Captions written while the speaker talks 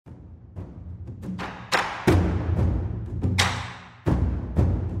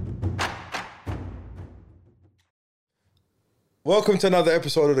Welcome to another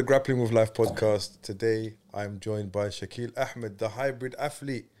episode of the Grappling with Life podcast. Today, I'm joined by Shakeel Ahmed, the hybrid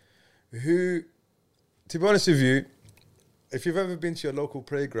athlete, who, to be honest with you, if you've ever been to your local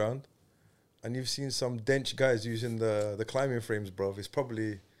playground and you've seen some dench guys using the climbing frames, bro, it's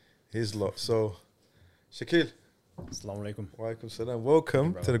probably his lot. So, Shakeel. Assalamu alaikum. Wa alaikum salam.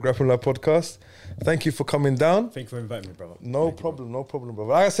 Welcome to the Grappling Life podcast. Thank you for coming down. Thank you for inviting me, brother. No problem,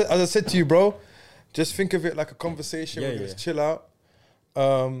 bro. As I said to you, bro, just think of it like a conversation. We're just chill out.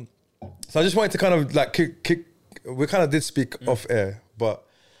 So I just wanted to kind of like kick. We kind of did speak off air, but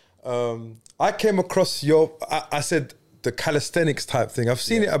I came across I said the calisthenics type thing. I've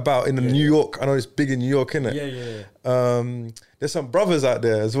seen it about in New York. I know it's big in New York, isn't it? Yeah. There's some brothers out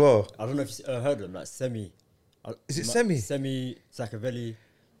there as well. I don't know if you've heard of them, like Semi. Is it Semi? Semi, Sacavelli.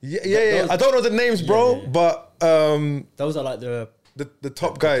 Yeah. I don't know the names, bro, but those are like the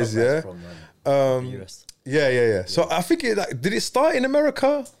top guys, yeah. From the US. Yeah. So I think did it start in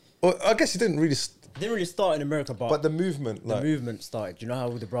America? Or I guess it didn't really. Didn't really start in America, but the movement, the movement started. Do you know how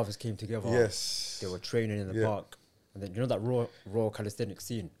all the brothers came together? Yes. They were training in the park, and then you know that raw calisthenics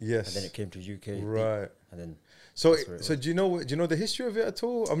scene. Yes. And then it came to UK. Right. And then. So do you know the history of it at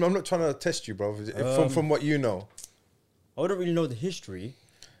all? I'm not trying to test you, bro. From what you know. I don't really know the history,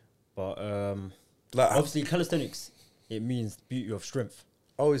 but obviously calisthenics, it means beauty of strength.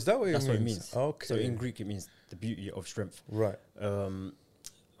 Oh, is that what it means? That's what it means. Okay. So in Greek, it means the beauty of strength. Right. And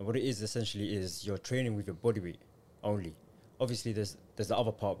what it is essentially is you're training with your body weight only. Obviously, there's the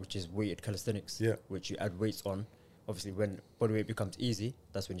other part, which is weighted calisthenics, which you add weights on. Obviously, when body weight becomes easy,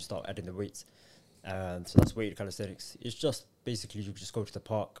 that's when you start adding the weights. And so that's weighted calisthenics. It's just basically you just go to the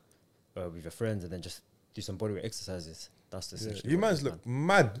park with your friends and then just do some bodyweight exercises. That's essentially. You mans look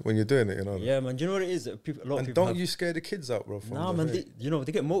mad when you're doing it, you know. Yeah, man. Do you know what it is? A lot of people. Don't you scare the kids out, bro? Nah, man. They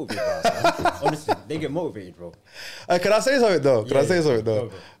get motivated. Bro. Honestly, they get motivated, bro. Can I say something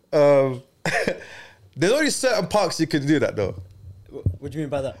though? There's only certain parks you can do that though. What do you mean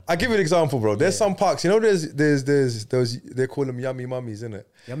by that? I'll give you an example, bro. There's some parks, you know, there's those, they call them yummy mummies, innit?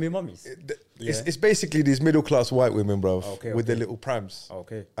 Yummy mummies? It's basically these middle class white women, bro, with their little prams.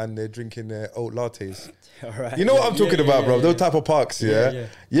 Okay. And they're drinking their oat lattes. All right. You know what I'm talking about, bro? Those type of parks, yeah?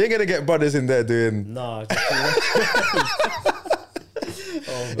 You ain't gonna get brothers in there doing... Nah.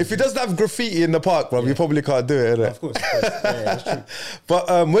 If he doesn't have graffiti in the park, bro, you probably can't do it, innit? Of course. Yeah, that's true.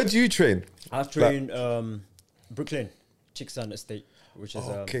 But where do you train? I've trained Brooklyn. Chicksan Estate, which is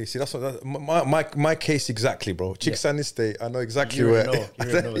okay. See, that's what my case exactly, bro. Chicksan Estate. I know exactly you where. You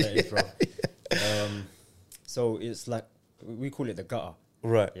already know what that is, bro. So it's like we call it the gutter,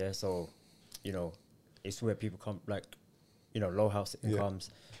 right? Yeah. So it's where people come, like low house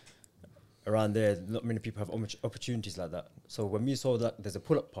incomes. Around there, not many people have opportunities like that. So when we saw that there's a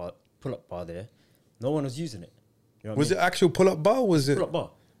pull-up bar there, no one was using it. You know was it actual pull-up bar? Was it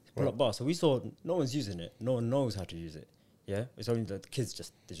pull-up bar? So we saw no one's using it. No one knows how to use it. Yeah, it's only the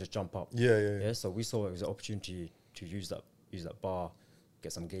kids they just jump up. Yeah. So we saw it was an opportunity to use that bar,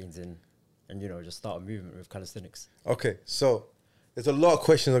 get some gains in, and just start a movement with calisthenics. Okay, so there's a lot of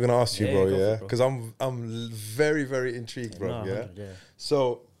questions I'm gonna ask you, bro. Yeah, because I'm very, very intrigued, bro. Yeah.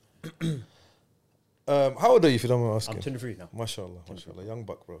 So, how old are you, if you don't mind asking? I'm 23 now. Mashallah, young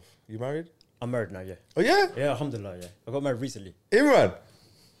buck, bro. You married? I'm married now. Yeah. Oh yeah. Yeah, alhamdulillah. Yeah, I got married recently. Imran.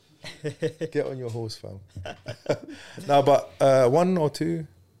 Get on your horse, fam. No, but one or two?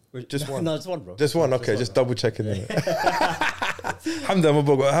 Just one? No, just one, bro. Just one, okay. Just double checking it.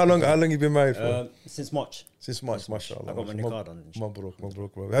 Alhamdulillah, how long you been married for? Since March. Since March, mashallah. I got my nikah done.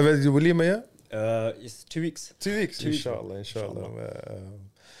 Mabruk, bro. Have you walima yet? It's 2 weeks. 2 weeks, inshallah.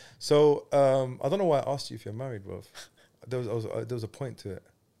 So, I don't know why I asked you if you're married, bro. There was a point to it.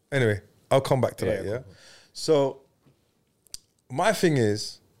 Anyway, I'll come back to that, yeah? Cool. So, my thing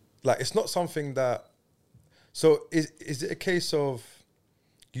is, like, it's not something that... So, is it a case of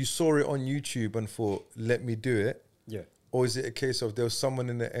you saw it on YouTube and thought, let me do it? Yeah. Or is it a case of there was someone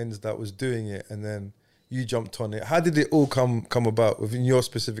in the ends that was doing it and then you jumped on it? How did it all come about within your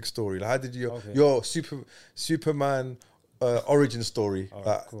specific story? Like, how did your Superman origin story?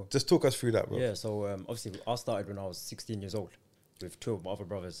 Right, cool. Just talk us through that, bro. Yeah, so obviously I started when I was 16 years old with two of my other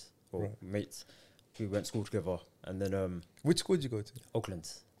brothers or mates. We went to school together, and then... Which school did you go to? Oakland.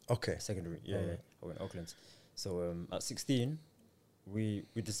 Okay. Secondary, yeah. I went to Oakland. So at 16, we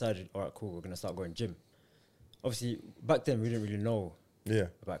decided, all right, cool, we're going to start going gym. Obviously, back then, we didn't really know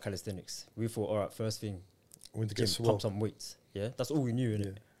about calisthenics. We thought, all right, first thing, we need to get pump some weights. Yeah, that's all we knew,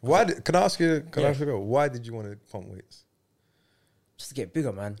 innit? Can I ask you, why did you want to pump weights? just to get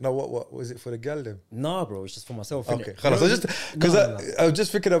bigger, man. No, what was it for the girl then? Nah, bro, it's just for myself. Okay, so just because I was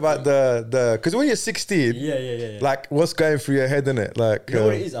just thinking about the because when you're 16, yeah, like what's going through your head, innit? Like, you know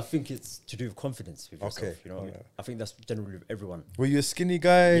what it is? I think it's to do with confidence with yourself. Okay, you know what I mean? I think that's generally with everyone. Were you a skinny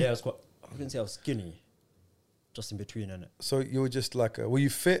guy? Yeah, I wouldn't say I was skinny, just in between, innit? So you were just like, were you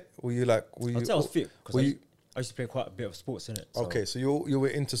fit? Were you like? I'd say I was fit because I used to play quite a bit of sports, innit? So okay, so you were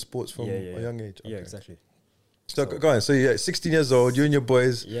into sports from a young age. Okay. Yeah, exactly. So go on. So you're 16 years old. You and your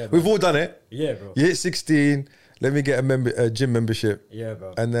boys. Yeah, we've all done it. Yeah, bro. You hit 16. Let me get a gym membership. Yeah,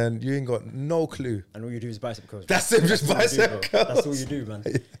 bro. And then you ain't got no clue. And all you do is bicep curls. That's it, just bicep curls. That's all you do, man.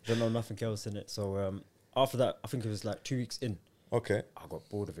 You don't know nothing else in it. So after that, I think it was like 2 weeks in. Okay. I got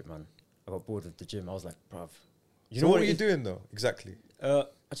bored of it, man. I got bored of the gym. I was like, bruv. You know what were you doing though? Exactly. I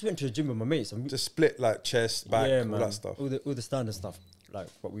just went to the gym with my mates. Just split like chest, back, all that stuff. All the standard stuff, like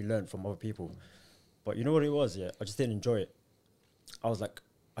what we learned from other people. But you know what it was, yeah? I just didn't enjoy it. I was like,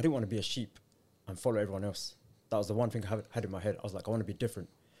 I didn't want to be a sheep and follow everyone else. That was the one thing I had in my head. I was like, I want to be different.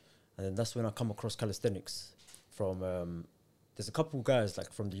 And then that's when I come across calisthenics from, there's a couple guys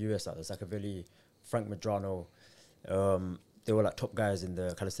like from the US, like, there's like a really Frank Medrano. They were like top guys in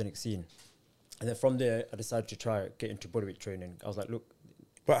the calisthenics scene. And then from there, I decided to try get into bodyweight training. I was like, look.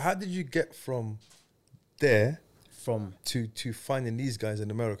 But how did you get from there to finding these guys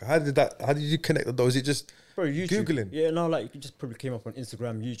in America? How did you connect with those? Is it just Googling? Yeah, no, like it just probably came up on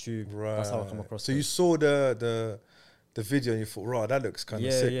Instagram, YouTube. Right. That's how I come across. So you saw the video and you thought, right, that looks kind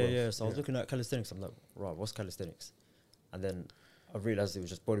of sick. Yeah. So I was looking at calisthenics. I'm like, right, what's calisthenics? And then I realized it was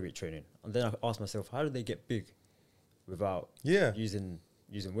just bodyweight training. And then I asked myself, how did they get big without using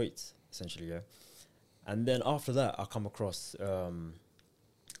weights, essentially, yeah? And then after that, I come across a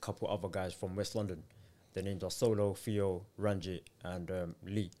couple other guys from West London. Their names are Solo, Theo, Ranjit, and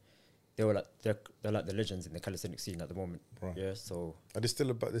Lee. They were like they're like the legends in the calisthenics scene at the moment. Right. Yeah. So are they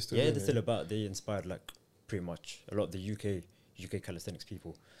still about this? Yeah, they're still about. They inspired like pretty much a lot of the UK calisthenics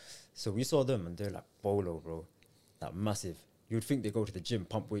people. So we saw them and they're like bolo, bro, like massive. You would think they go to the gym,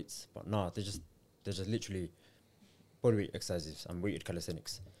 pump weights, but nah, they're just literally bodyweight exercises and weighted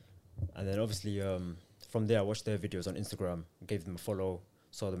calisthenics. And then obviously from there I watched their videos on Instagram, gave them a follow.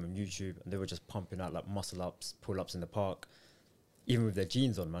 Saw them on YouTube and they were just pumping out like muscle ups, pull ups in the park, even with their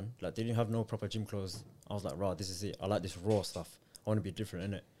jeans on, man. Like they didn't have no proper gym clothes. I was like, raw, this is it. I like this raw stuff. I want to be different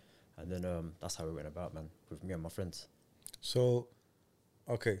in it. And then that's how it went about, man, with me and my friends. So,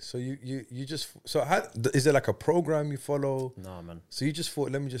 okay, so you just is there like a program you follow? Nah, man. So you just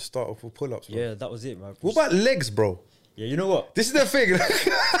thought, let me just start off with pull ups. Yeah, that was it, man. What about legs, bro? Yeah, you know what? This is the thing.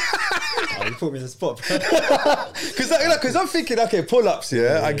 Oh, you put me in the spot, bro. Because I'm thinking, okay, pull-ups,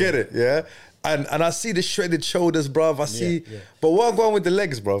 I get it, and I see the shredded shoulders, bruv. I see, but what I'm going with the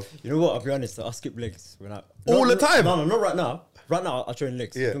legs, bruv. You know what? I'll be honest. I skip legs when all the time. No, not right now. Right now, I train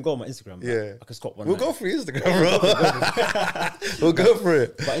legs. You can go on my Instagram. Yeah, I can squat one. We'll go for Instagram, bro. We'll go for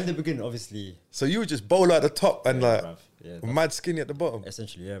it. But in the beginning, obviously. So you would just bowl at the top and mad skinny at the bottom.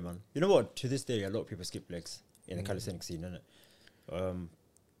 Essentially, yeah, man. You know what? To this day, a lot of people skip legs in the calisthenics scene, innit?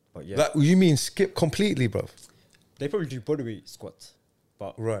 But yeah. Like, you mean skip completely, bruv? They probably do bodyweight squats,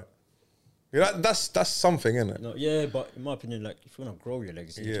 but right. Yeah, that's something, isn't it? No, yeah, but in my opinion, like if you want to grow your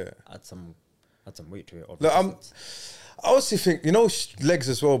legs, you add some weight to it. Look, I also think legs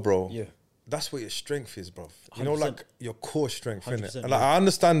as well, bro. Yeah, that's where your strength is, bro. You know, like your core strength, innit? And like, I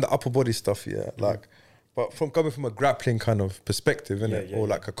understand the upper body stuff, like, but coming from a grappling kind of perspective, innit, or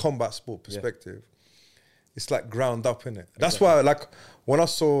like a combat sport perspective. It's like ground up, innit? That's why, like, when I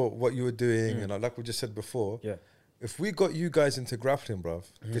saw what you were doing, and like we just said before, if we got you guys into grappling, bruv,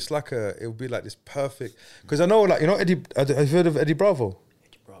 it's like it would be like this perfect. Because I know, like, Eddie. Have you heard of Eddie Bravo?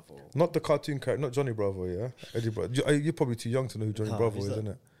 Eddie Bravo. Not the cartoon character, not Johnny Bravo, yeah. Eddie Bravo. You're probably too young to know who Johnny Bravo is, isn't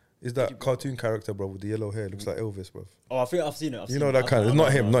it? Is that cartoon character, bro, with the yellow hair? Looks like Elvis, bruv. Oh, I think I've seen it. You know that kind of.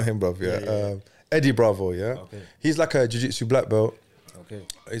 Not him, bruv. Yeah. Eddie Bravo, yeah. Okay. He's like a jiu-jitsu black belt. Okay.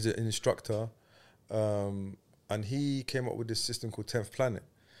 He's an instructor. And he came up with this system called 10th Planet.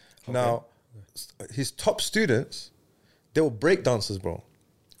 Okay. Now, his top students, they were breakdancers, bro.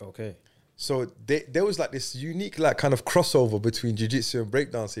 Okay. So there was like this unique like kind of crossover between jiu-jitsu and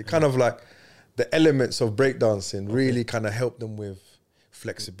breakdancing. Kind of like the elements of breakdancing really kind of helped them with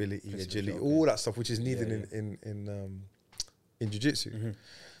flexibility, agility, all that stuff which is needed in jiu-jitsu.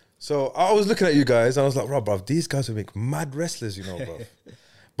 So I was looking at you guys and I was like, right, bruv, these guys would make mad wrestlers, bruv.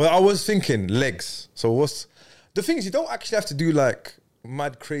 But I was thinking legs. So what's... The thing is, you don't actually have to do like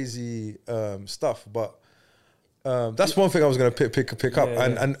mad crazy stuff, but that's one thing I was going to pick up.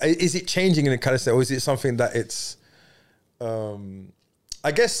 And is it changing in the calisthenics, or is it something that it's,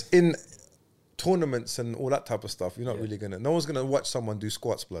 I guess in tournaments and all that type of stuff, you're not really gonna. No one's gonna watch someone do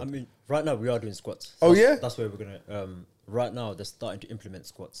squats, blood. I mean, right now we are doing squats. Oh yeah, that's where we're gonna. Right now they're starting to implement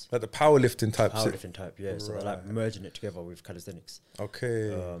squats, like the powerlifting type. Powerlifting type, yeah. Right. So they're like merging it together with calisthenics.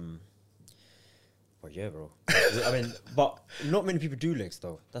 Okay. But yeah, bro. I mean, but not many people do legs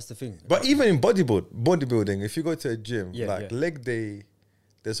though. That's the thing. But even in bodybuilding, if you go to a gym, leg day,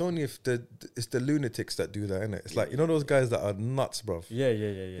 there's only it's the lunatics that do that, innit? It's like, you know those guys that are nuts, bro.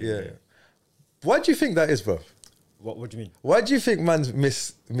 Yeah. Why do you think that is, bro? What do you mean? Why do you think man's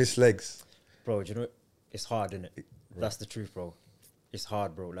miss legs? Bro, do you know, it's hard, innit? That's the truth, bro. It's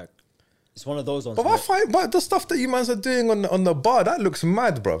hard, bro. Like, it's one of those ones. But the stuff that you mans are doing on the bar, that looks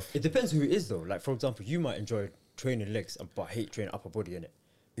mad, bruv. It depends who it is, though. Like, for example, you might enjoy training legs, but hate training upper body, innit?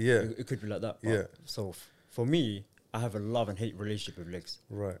 Yeah. It could be like that. Yeah. So, for me, I have a love and hate relationship with legs.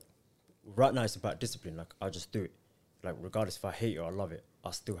 Right. Right now, it's about discipline. Like, I'll just do it. Like, regardless if I hate it or I love it,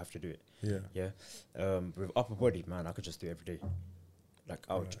 I still have to do it. Yeah. With upper body, man, I could just do it every day. Like,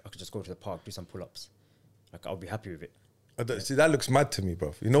 I could just go to the park, do some pull-ups. Like, I'll be happy with it. See, that looks mad to me,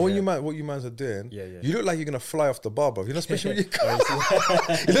 bro. You know what you mans are doing? You look like you're gonna fly off the bar, bro. You know, especially when you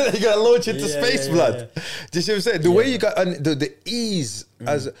you look like you're gonna launch into space, blood. Do you see what I'm saying? The way you got and the ease,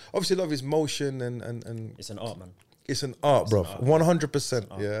 as obviously a lot of his motion and it's an art, man. It's an art, bro.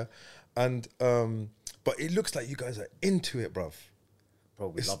 100%. Yeah, and but it looks like you guys are into it, bro. Bro,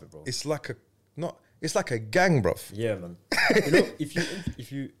 we love it, bro. It's like a gang, bro. Yeah, man. You know,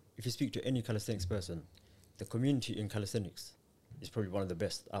 if you speak to any calisthenics person, the community in calisthenics is probably one of the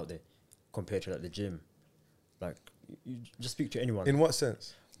best out there compared to like the gym. Like, you just speak to anyone. In what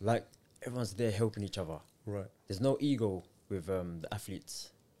sense? Like, everyone's there helping each other. Right. There's no ego with the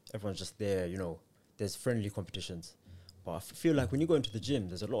athletes. Everyone's just there, you know. There's friendly competitions. But I feel like when you go into the gym,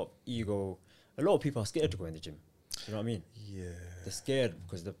 there's a lot of ego. A lot of people are scared to go in the gym. You know what I mean? Yeah. They're scared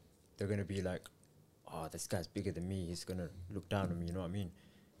because they're going to be like, oh, this guy's bigger than me. He's going to look down on me. You know what I mean?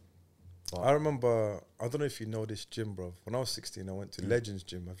 But I remember, I don't know if you know this gym, bro. When I was 16, I went to Legends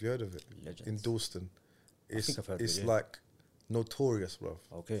Gym. Have you heard of it? Legends. In Dalston. I think I've heard of it, It's like notorious, bro.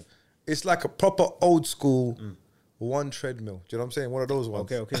 Okay. It's like a proper old school one treadmill. Do you know what I'm saying? One of those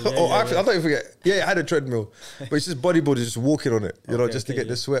ones. Okay. I thought you forget. Yeah, it had a treadmill. But it's just bodybuilders just walking on it, you know, just to get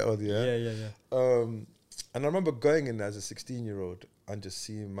the sweat on, Yeah. And I remember going in there as a 16-year-old and just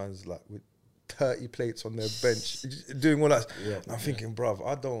seeing man's like with 30 plates on their bench, doing all that. Yeah, and I'm thinking, bruv,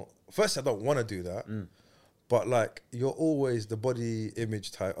 I don't want to do that. But like, you're always the body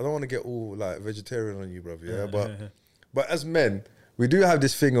image type. I don't want to get all like vegetarian on you, bruv. Yeah, but as men, we do have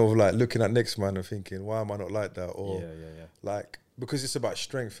this thing of like looking at next man and thinking, why am I not like that? Or like, because it's about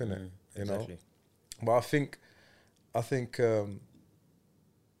strength, innit? You know. But I think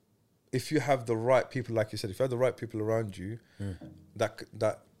if you have the right people, like you said, if you have the right people around you,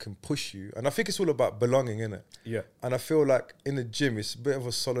 that can push you. And I think it's all about belonging, innit? Yeah. And I feel like in the gym, it's a bit of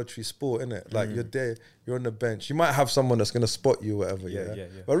a solitary sport, innit? Like you're there, you're on the bench. You might have someone that's going to spot you or whatever, yeah.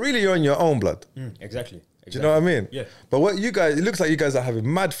 But really, you're on your own, blood. Exactly. Do you know what I mean? Yeah. But what you guys, it looks like you guys are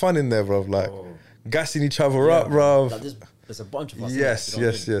having mad fun in there, bro. Like gassing each other up, bro. Like there's a bunch of us.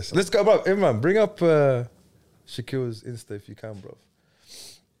 Yes. Let's go, bro. Hey, man, bring up Shaquille's Insta if you can, bro.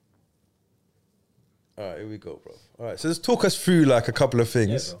 All right, here we go, bro. All right, so let's talk us through like a couple of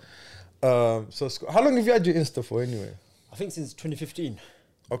things. So how long have you had your Insta for anyway? I think since 2015.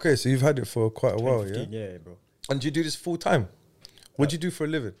 Okay, so you've had it for quite a while, yeah? Yeah, bro. And do you do this full time? What do you do for a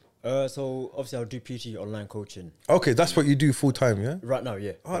living? So obviously I'll do PT online coaching. Okay, that's what you do full time, yeah? Right now,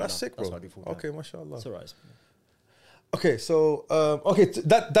 yeah. Oh, that's sick, bro. That's what I do full time. Okay, mashallah. That's all right. Okay, so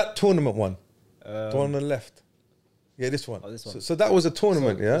that tournament one, the one on the left. Yeah, this one. Oh, this one. So that was a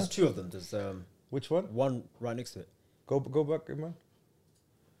tournament, yeah? There's two of them. There's which one? One right next to it. Go back, man.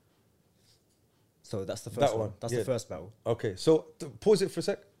 So that's the first one. That's the first battle. Okay, so pause it for a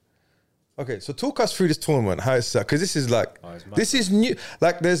sec. Okay, so talk us through this tournament, how it's because this is like this is new.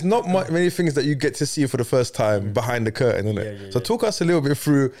 Like, there's not many things that you get to see for the first time behind the curtain, isn't it? So talk us a little bit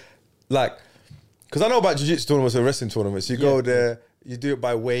through, like, because I know about jiu-jitsu tournaments and wrestling tournaments. You go there, you do it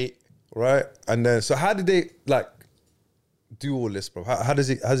by weight, right? And then, so how did they like do all this, bro? How does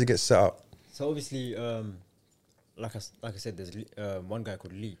it get set up? So obviously, like I said, there's one guy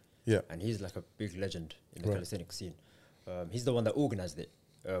called Lee. Yeah. And he's like a big legend in the calisthenics scene. He's the one that organized it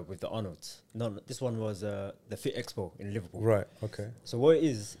with the Arnolds. No, this one was the Fit Expo in Liverpool. Right, okay. So what it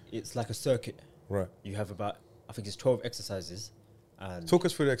is, it's like a circuit. Right. You have about, I think it's 12 exercises. And talk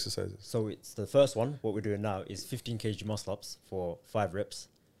us through the exercises. So it's the first one, what we're doing now, is 15 kg muscle-ups for 5 reps.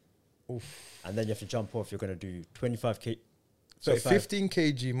 Oof. And then you have to jump off. You're going to do 25 kg. So 15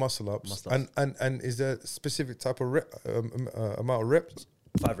 kg muscle ups, and is there a specific type of amount of reps?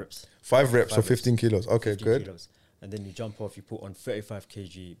 5 reps. 5 reps, so 15 kilos. Okay, 15 good. Kilos. And then you jump off, you put on 35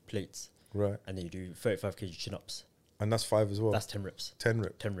 kg plates. Right. And then you do 35 kg chin-ups. And that's 5 as well? That's 10 reps. 10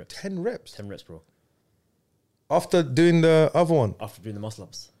 reps? 10 reps. 10 reps? 10 reps, bro. After doing the other one? After doing the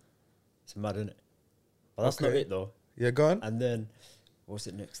muscle-ups. It's mad, isn't it? But that's not it, though. Yeah, go on. And then, what's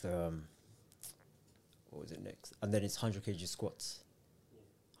it next? What was it next? And then it's 100 kg squats.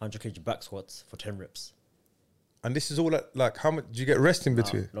 100 kg back squats for 10 reps. And this is all like how much do you get rest in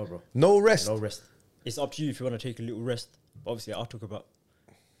between? No, bro. No rest? No rest. It's up to you if you want to take a little rest. But obviously, I'll talk about,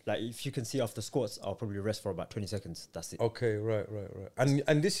 like, if you can see after squats, I'll probably rest for about 20 seconds. That's it. Okay, right.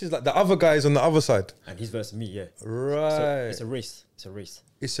 And this is like the other guys on the other side? And he's versus me, yeah. Right. So it's a race. It's a race.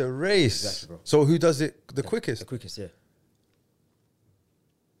 Exactly, bro. So who does it the quickest? The quickest, yeah.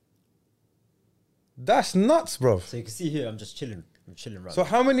 That's nuts, bro. So you can see here, I'm chilling right So now.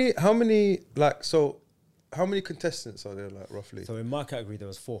 how many contestants are there, like, roughly? So in my category, there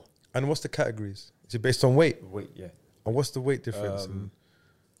was 4. And what's the categories? Is it based on weight? Weight, yeah. And what's the weight difference?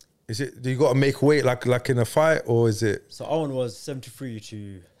 Do you got to make weight like in a fight, or is it? So our one was 73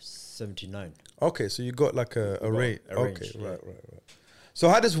 to 79. Okay, so you got like a rate. range, Okay, yeah. right. So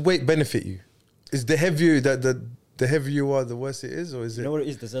how does weight benefit you? Is the heavier the heavier you are, the worse it is, or is it? You know what it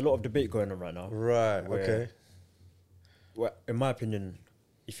is? There's a lot of debate going on right now. Right. where- Okay. Well, in my opinion,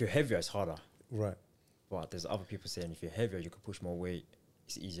 if you're heavier, it's harder. Right. But there's other people saying if you're heavier, you can push more weight.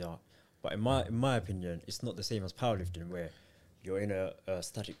 It's easier. But in my opinion, it's not the same as powerlifting, where you're in a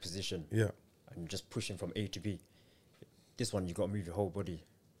static position. Yeah. And you're just pushing from A to B. This one, you got to move your whole body.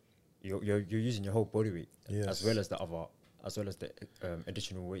 You're using your whole body weight, Yes. as well as the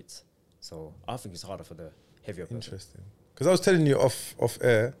additional weights. So I think it's harder for the heavier person. Interesting. Because I was telling you off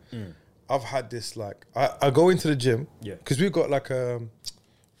air, I've had this, like, I go into the gym. Yeah. Because we've got like what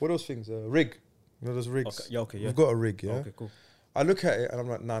are those things? A rig. You know those rigs? Okay, yeah. We've got a rig, yeah. Okay, cool. I look at it and I'm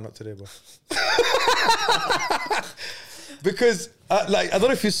like, nah, not today, bro. Because I don't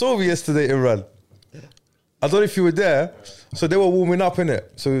know if you saw me yesterday, Imran. I don't know if you were there. So they were warming up, innit?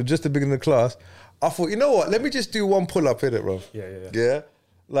 So just to begin the class. I thought, you know what? Let me just do one pull up, innit, bro? Yeah. Yeah.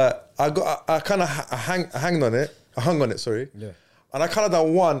 Like I kind of hung on it, sorry. Yeah. And I kind of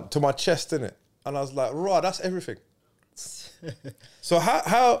done one to my chest, innit? And I was like, raw, that's everything. So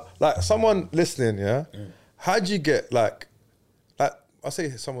how like someone listening, yeah? How do you get like I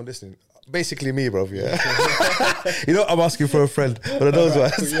say someone listening, basically me, bro, yeah. You know, I'm asking for a friend, one of those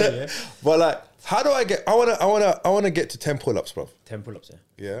ones. Yeah. But like, how do I get? I wanna get to 10 pull-ups, bro. 10 pull-ups, yeah.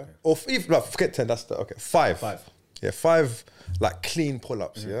 Yeah. Okay. Or if like, forget 10. That's okay. 5. 5. Yeah, 5 like clean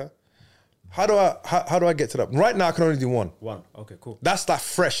pull-ups. Yeah. How do I get to that? Right now I can only do 1. 1. Okay, cool. That's like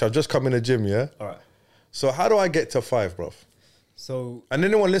fresh. I've just come in the gym. Yeah. All right. So how do I get to 5, bro? So. And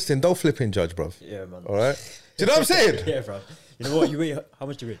anyone listening, don't flipping judge, bro. Yeah, man. All right. Do you know what I'm saying? Yeah, bro. You know what? You weigh? How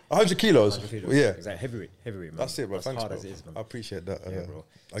much do you weigh? 100 kilos. 100 kilos. Yeah. Exactly. Heavyweight, man. That's it, bro. As Thanks, hard bro. as it is, man. I appreciate that. Yeah, bro.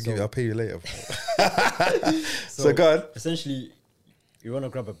 I'll pay you later, bro. So go on. Essentially, you want to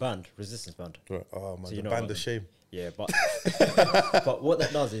grab a band, resistance band. Right. Oh man, So you the know band what of I shame. Yeah, but but what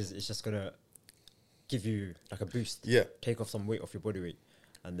that does is it's just gonna give you like a boost. Yeah. Take off some weight off your body weight,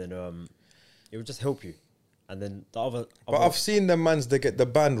 and then it will just help you. And then the other But I've seen them mans, they get the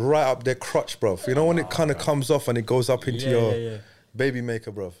band right up their crotch, bro. You know when it kind of comes off and it goes up into your baby maker,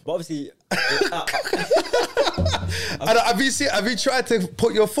 bro. But obviously, have you tried to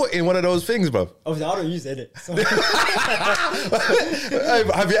put your foot in one of those things, bro? obviously I don't use it. So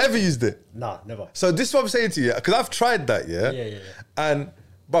Have you ever used it? nah, never. So this is what I'm saying to you, because I've tried that, yeah? Yeah. And,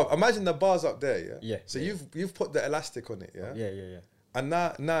 but imagine the bars up there, yeah? Yeah. So you've put the elastic on it, yeah? Yeah. And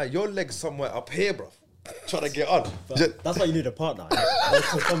now your leg's somewhere up here, bro. Trying to get on. But that's why you need a partner.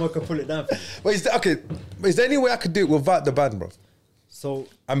 So someone can pull it down for you. But is there any way I could do it without the band, bro? So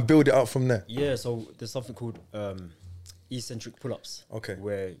And build it up from there? yeah, so there's something called eccentric pull-ups. Okay.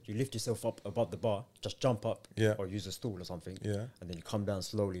 Where you lift yourself up above the bar, just jump up, Yeah. or use a stool or something, Yeah. and then you come down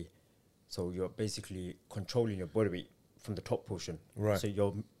slowly. So you're basically controlling your body weight from the top portion. Right. So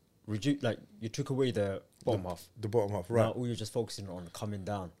you're you took away the bottom half. The bottom half, Now right. all you're just focusing on coming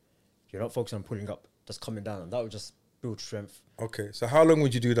down. You're not focusing on pulling up, just coming down, and that will just build strength. Okay, so how long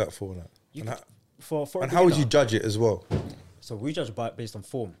would you do that for? Now? You And, could- for a and how would you beginner- judge it as well? So we judge based on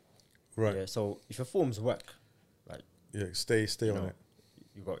form. Right. Yeah. So if your form's whack, like Yeah, stay you on know, it.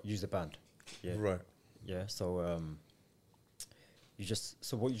 you got use the band. Yeah. Right. Yeah. So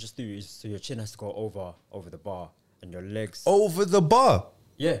what you just do is so your chin has to go over the bar and your legs. Over the bar.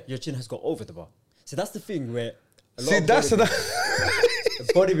 Yeah, your chin has to go over the bar. So that's the thing where a lot See, of that's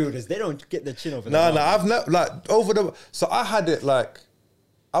bodybuilders they don't get their chin over the no, bar. I've never like over the. So I had it like,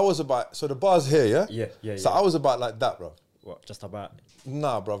 I was about. So the bar's here, yeah. Yeah. So I was about like that, bro. What? Just about?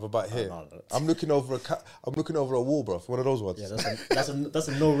 Nah, bruv, about here. no. I'm looking over I'm looking over a wall, bruv. One of those ones. Yeah, that's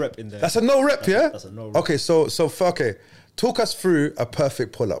a no rep in there. That's a no rep, yeah. That's a no rep. Okay, okay. Talk us through a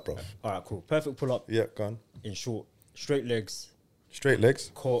perfect pull up, bruv. All right, cool. Perfect pull up. Yeah, go on. In short, straight legs, Straight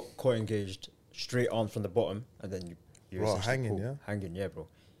legs. core engaged, straight arms from the bottom, and then you Bro, essentially hanging, yeah? hanging, yeah, bro.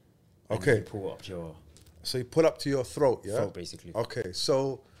 And Okay. you pull up to your So you pull up to your throat, yeah? throat, basically. Okay,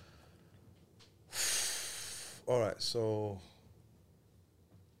 so all right, so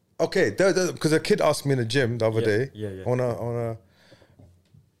okay, because a kid asked me in the gym the other day, on a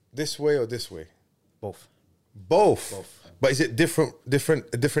this way or this way? Both. Both. But is it different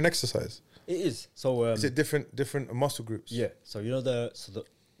exercise? It is. So Is it different muscle groups? yeah. So you know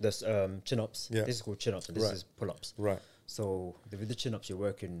there's chin ups. Yeah. This is called chin ups, and this Right. is pull ups. Right. So with the chin ups, you're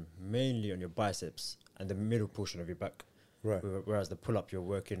working mainly on your biceps and the middle portion of your back. Right. Whereas the pull up,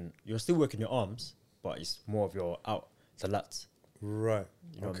 you're still working your arms, but it's more of the lats. Right.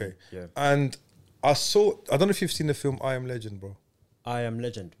 You know what I Okay. mean? Yeah. And I don't know if you've seen the film I Am Legend, bro. I Am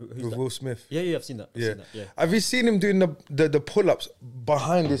Legend. Who's With that? Will Smith. Yeah, I've seen that. I've Yeah. seen that, yeah. Have you seen him doing the pull-ups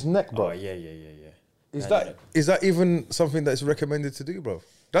behind his neck, bro? Oh yeah. Is that even something that's recommended to do, bro?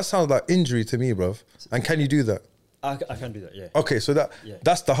 That sounds like injury to me, bro. And can you do that? I can do that. Yeah. Okay, so Yeah.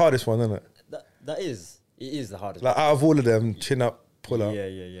 that's the hardest one, isn't it? It is the hardest. Like out of all of them, chin up, pull up.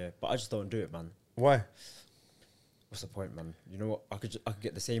 Yeah. But I just don't do it, man. Why? What's the point, man? You know what? I could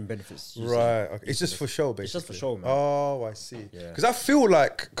get the same benefits. using- Right. Okay. It's using just this. for show, basically. It's just for show, man. Oh, I see. Yeah. Because I feel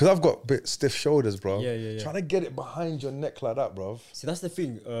like, because I've got a bit stiff shoulders, bro. Yeah. Trying to get it behind your neck like that, bro. See, that's the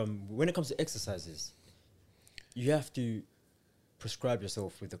thing. When it comes to exercises, you have to prescribe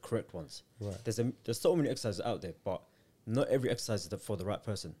yourself with the correct ones. Right. There's so many exercises out there, but not every exercise is for the right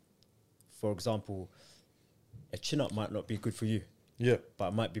person. For example, a chin up might not be good for you, Yeah. but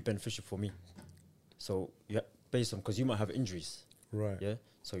it might be beneficial for me. So based on, because you might have injuries. Right. Yeah.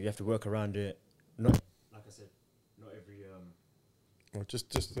 So you have to work around it. Not like I said, not every Well,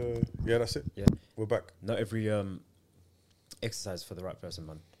 yeah, that's it. yeah, We're back. not every exercise for the right person,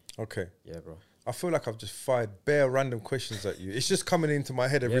 man. Okay. Yeah, bro. I feel like I've just fired bare random questions at you. It's just coming into my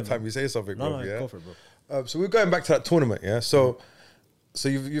head every Yeah, time man. you say something, bro. No, Yeah. go for it, bro. So we're going back to that tournament, yeah. So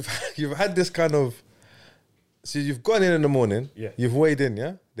you've you've had this kind of. So you've gone in the morning. Yeah. You've weighed in,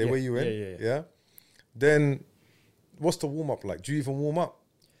 yeah. They Yeah, weigh you in, yeah. Then, what's the warm up like? Do you even warm up?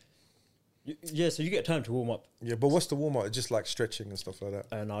 Yeah, so you get time to warm up, Yeah, but what's the warm up? Just like stretching and stuff like that.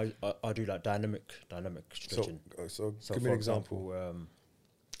 and I do like dynamic stretching. So So give me for an example.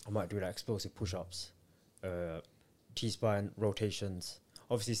 I might do like explosive push-ups, T-spine rotations.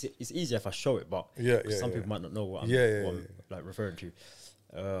 Obviously, it's easier if I show it, but Yeah, some yeah. people might not know what I'm, Yeah, what I'm like referring to.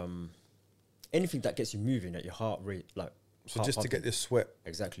 Anything that gets you moving at your heart rate, like So heart just to pumping. get this sweat,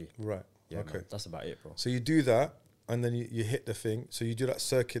 Exactly. right? Yeah, okay. man, that's about it, bro. So you do that, and then you hit the thing. So you do that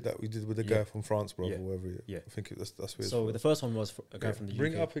circuit that we did with the guy Yeah. from France, bro, Yeah. or whatever. Yeah. I think that's weird. So the first one was a guy Yeah. from the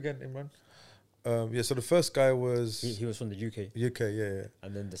Bring UK. it up again, Imran. Yeah. So the first guy was He was from the UK, UK. Yeah.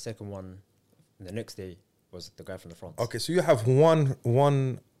 and then the second one, the next day, was the guy from the France. Okay. So you have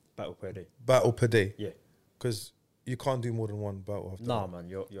one Battle per day. battle per day, Yeah. because you can't do more than one battle. After Nah, that. man,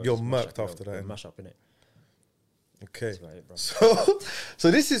 you're You're mash murked up, after that, You're innit? mash up in it. Okay. That's about it, bro.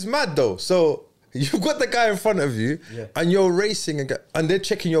 So this is mad though. So you've got the guy in front of you, Yeah. and you're racing and they're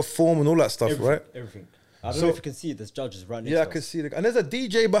checking your form and all that stuff, Everything, right? Everything. I don't So- know if you can see it. There's judges right next Yeah, I to can us. see and there's a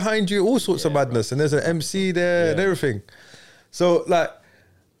DJ behind you, all sorts of Yeah, madness, and there's an MC there and Yeah. everything. So like,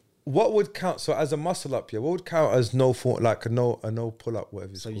 what would count? So as a muscle up, yeah, what would count as no form, like a no pull up,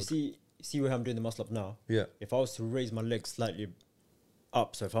 whatever it's So called? you see where I'm doing the muscle up now? Yeah. If I was to raise my legs slightly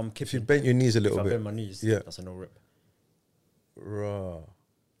up, so if I'm If keeping, you bent your knees a if little I bit, bend my knees, Yeah. that's a no rip. Rah.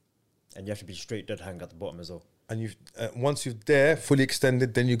 And you have to be straight dead hang at the bottom as well. And you've once you're there fully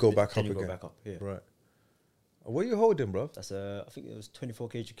extended, then you go back Then up you again. go back up. Yeah. Right. What are you holding, bro? That's I think it was 24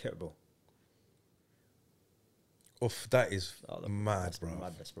 kg kettlebell. Oof, that is Oh, mad, that's bro.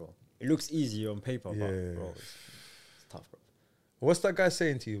 Madness, bro. It looks easy on paper, Yeah. but bro, it's tough, bro. What's that guy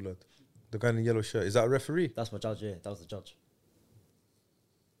saying to you, lad? The guy in the yellow shirt. Is that a referee? That's my judge. Yeah, that was the judge.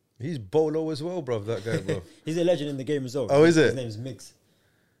 He's bolo as well, bro. That guy, bro. He's a legend in the game as well. Oh, is it? His name is Miggs.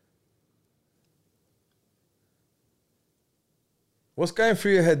 What's going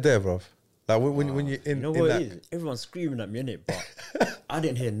through your head there, bro? Like when you're in, You know in what that, it is? Everyone's screaming at me in it, but I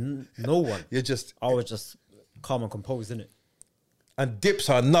didn't hear no one. you're just. I was just calm and composed in it. And dips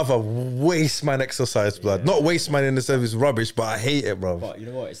are another waste man exercise, blood. Yeah. Not waste man in the sense it's rubbish, but I hate it, bro. But you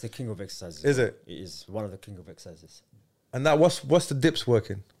know what? It's the king of exercises. Is bro. it? It is one of the king of exercises. And that what's the dips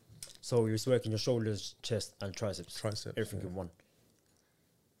working? So you're working your shoulders, chest, and triceps. Triceps, Everything yeah. in one.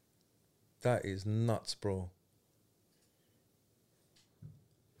 That is nuts, bro.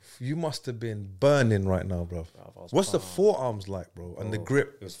 you must have been burning right now, bro. What's the forearms like, bro? And the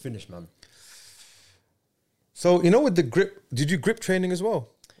grip? It was finished, man. So, you know, with the grip, did you grip training as well?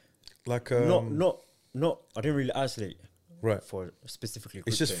 Like, not. I didn't really isolate. Right. For specifically grip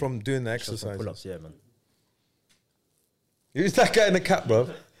it's just training. from doing the exercise. Pull-ups, yeah, man. Who's that guy in the cap, bro?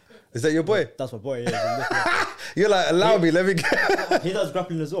 Is that your boy? That's my boy, yeah. You're like, allow me, let me get... He does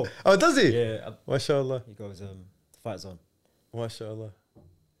grappling as well. Oh, does he? Yeah. MashaAllah. He goes, fight zone. MashaAllah.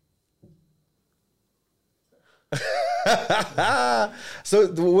 So,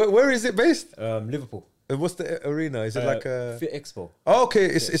 where is it based? Liverpool. What's the arena? Is it like a... Fit Expo. Oh, okay.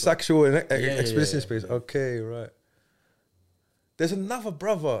 It's actual exposition yeah. space. Okay, right. There's another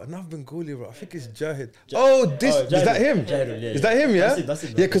brother, another Bengali bro. I think it's Jahid. Is that him? Jahid, yeah, is that him? Yeah. That's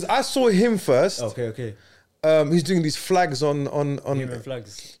him. Yeah, because I saw him first. Okay. He's doing these flags on Human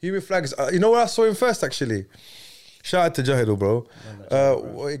flags. Human flags. You know where I saw him first actually? Shout out to Jahid, bro.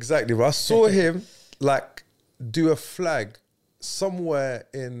 Exactly, bro. I saw him like do a flag somewhere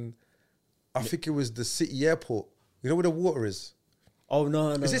in, I think it was the city airport. You know where the water is? Oh no!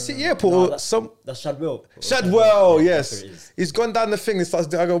 Is it city airport? That's Shadwell. Shadwell, yes. He's gone down the thing and starts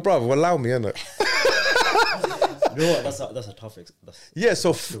doing. I go, bro, allow me, innit? You know what? That's a tough. Yeah.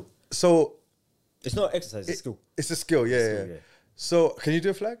 So it's not exercise. It's a skill. It's a skill. Yeah. So can you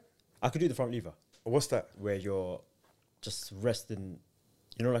do a flag? I could do the front lever. What's that? Where you're just resting.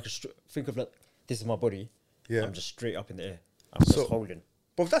 You know, like think of like this is my body. Yeah. I'm just straight up in the air. I'm just holding.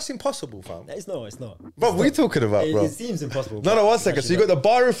 But that's impossible, fam. It's not. Bro, what are you talking about, bro? It seems impossible. No, 1 second. So you got the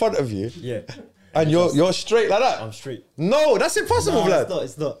bar in front of you. Yeah. And you're straight like that? I'm straight. No, that's impossible, lad.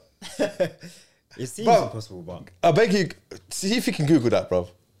 It's not. It seems impossible, but... I beg you, see if you can Google that, bro.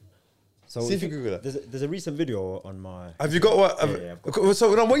 So see if you can Google that. There's a recent video on my... Have you got what? Yeah. So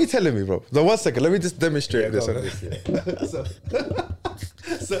what are you telling me, bro? No, 1 second. Let me just demonstrate this.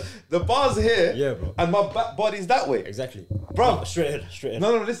 So the bar's here, yeah, bro, and my back body's that way. Exactly, bro. No, straight ahead.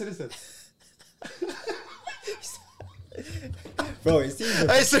 No, listen. Bro, it seems.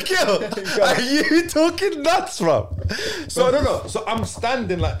 Hey, Shaquille, are you talking nuts, bro? So no. So I'm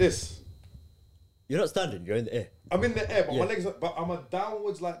standing like this. You're not standing. You're in the air. I'm in the air, but my legs. But I'm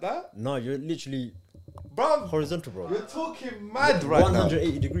downwards like that. No, you're literally. Bro, horizontal, bro. You're talking mad right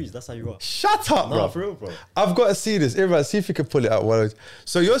 180 degrees. That's how you are. Shut up, bro. For real, bro. I've got to see this. Everyone, see if you can pull it out.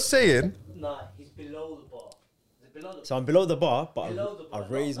 So you're saying? Nah, he's below the bar. Is it below the so I'm below the bar, but I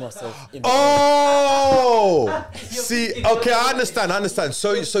raise myself in the air. See, okay, I understand.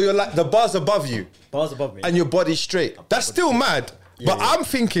 So you're like, the bar's above you. Bar's above me. And your body's straight. That's still mad. But I'm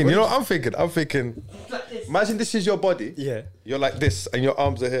thinking, you know what I'm thinking? like Imagine this is your body. Yeah. You're like this, and your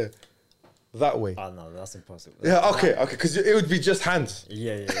arms are here. That way. Oh no, that's impossible. Yeah, okay, because it would be just hands.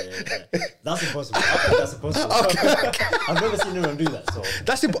 Yeah. That's impossible. I think that's impossible. Okay. I've never seen anyone do that. So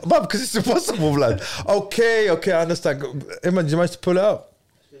that's because it's impossible, lad. Okay, I understand. Iman, do you mind to pull it up?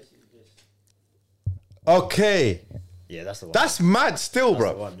 Okay. Yeah, that's the one. That's mad still, bro.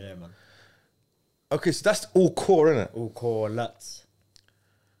 That's the one, yeah, man. Okay, so that's all core, isn't it? All core, lats.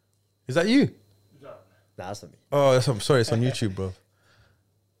 Is that you? No. Nah, that's not me. Oh, I'm sorry, it's on YouTube, bro.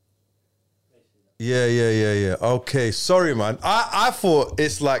 Yeah. Okay, sorry, man. I thought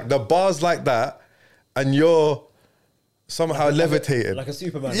it's like the bar's like that, and you're somehow levitated. Like a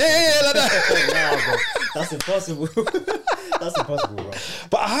Superman. Yeah, like that. Nah, bro. That's impossible. That's impossible, bro.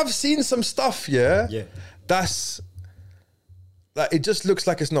 But I have seen some stuff, yeah? Yeah. That's, like, it just looks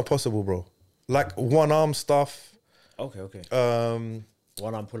like it's not possible, bro. Like one arm stuff. Okay.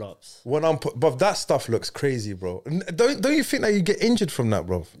 One arm pull-ups. But that stuff looks crazy, bro. Don't you think that you get injured from that,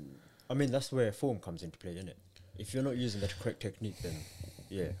 bro? I mean, that's where form comes into play, isn't it? If you're not using the correct technique, then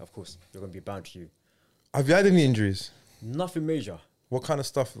yeah, of course, you're going to be bound to you. Have you had any injuries? Nothing major. What kind of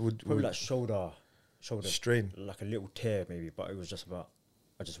stuff Probably like shoulder strain? Like a little tear maybe, but it was just about,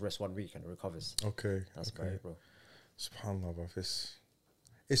 I just rest 1 week and it recovers. Okay. That's about it, bro. SubhanAllah, bro.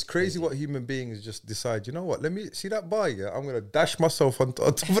 It's crazy what human beings just decide, you know what, let me see that bar, yeah? I'm going to dash myself on top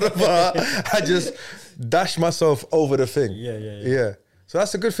of the bar. I just dash myself over the thing. Yeah. So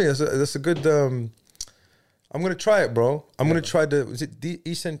that's a good thing. That's a good. I'm gonna try it, bro. I'm gonna try is it the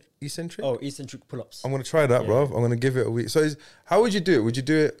eccentric? Oh, eccentric pull-ups. I'm gonna try that, bro. I'm gonna give it a week. So how would you do it? Would you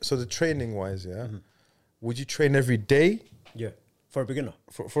do it so the training wise, yeah? Mm-hmm. Would you train every day? Yeah, for a beginner.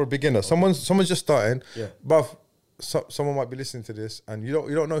 For a beginner, okay. Someone's just starting. Yeah, but someone might be listening to this, and you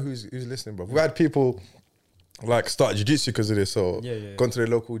don't know who's listening, bro. We've had people like start jiu-jitsu because of this, or gone to their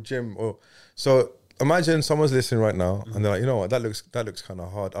local gym, or so. Imagine someone's listening right now and they're like, you know what, that looks kind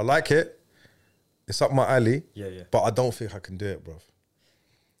of hard. I like it. It's up my alley. Yeah. But I don't think I can do it, bro.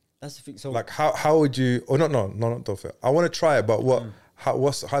 That's the thing. So like how would you? Or no, don't think. I want to try it, but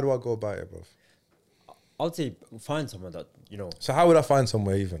How do I go about it, bro? I'd say find someone that, you know. So how would I find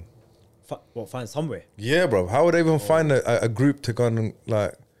somewhere even? Find somewhere? Yeah, bro. How would I even find a group to go and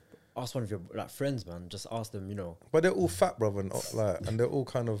like? Ask one of your like friends, man. Just ask them, you know. But they're all fat, bro, and they're all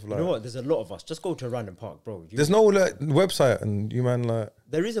kind of like. You know what? There's a lot of us. Just go to a random park, bro. There's no like website, and you man like.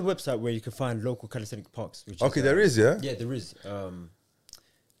 There is a website where you can find local calisthenic parks. Which Okay, is, there is, yeah. Yeah, there is.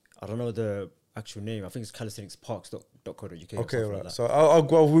 I don't know the actual name. I think it's calisthenicsparks.co.uk. Okay, right. Like So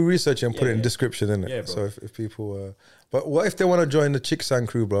we'll research it and put it in description, innit? Yeah, bro. So if people, but what if they want to join the Chicksand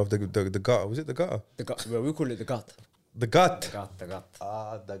crew, bro? The gutter, was it the gutter? Well, we call it the gut. The gut. The gut.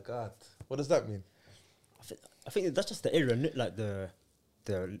 Ah, the gut. What does that mean? I think that's just the area, like the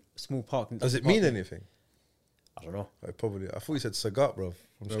small park. Does it mean anything? I don't know. Probably. I thought you said Sagat, bro.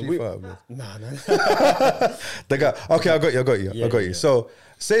 From Street Fighter, bro. Nah. The guy. Okay, I got you. Yeah, I got you. yeah. So,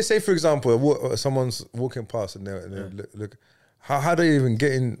 say for example, someone's walking past and they look. How do you even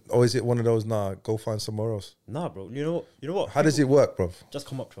get in? Or is it one of those? Nah, go find somewhere else. Nah, bro. You know what? How does it work, bro? Just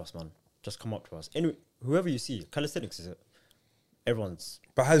come up to us, man. Just come up to us. Anyway, whoever you see, calisthenics is everyone's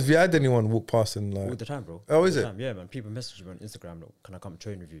But have you had anyone walk past and like all the time, bro. Oh, All is the it? time. Yeah, man. People message me on Instagram, look, can I come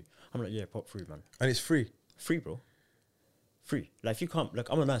train with you? I'm like, yeah, pop through, man. and it's free? Free, bro. Free. Like if you come, like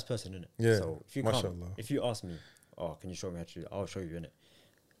I'm a nice person, innit? Yeah, So if you mashallah. come, if you ask me, oh, can you show me how to do it? I'll show you, innit?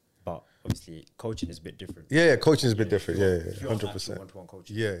 But obviously, coaching is a bit different. Yeah, coaching is a bit different. Yeah, If you want 100%. actual one-to-one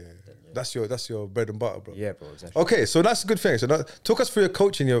coaching, Yeah. then That's your bread and butter, bro. yeah, bro, exactly. Okay, so that's a good thing. So talk us through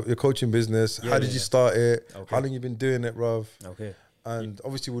your coaching business. Yeah, How did yeah, you yeah. start it? Okay. How long you been doing it, bruv? Okay. And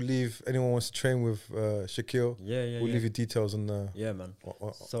obviously we'll leave anyone wants to train with Shaquille. Yeah, yeah, We'll yeah. leave your details on the Yeah, man.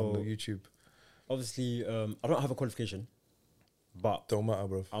 on So the YouTube. obviously, I don't have a qualification, but Don't matter,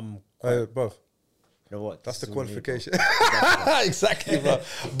 bruv. I'm. Quite, Bruv, you know what? that's the This is all me, bro. qualification. Exactly, bro.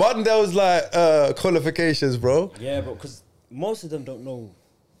 But there was like qualifications, bro. Yeah, but because most of them don't know.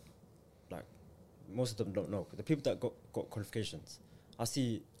 Like, most of them don't know. The people that got qualifications, I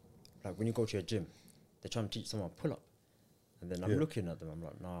see, like when you go to a gym, they're trying to teach someone pull up, and then I'm Yeah. looking at them. I'm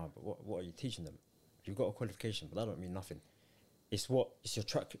like, nah, but what are you teaching them? You've got a qualification, but that don't mean nothing. It's your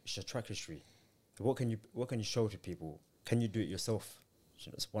track history. What can you show to people? Can you do it yourself?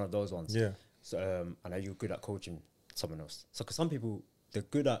 It's one of those ones. Yeah. So and are you good at coaching someone else? So because some people they're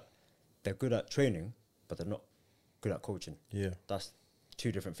good at training, but they're not good at coaching. Yeah. That's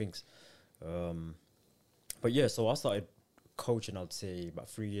two different things. But yeah, so I started coaching, I'd say about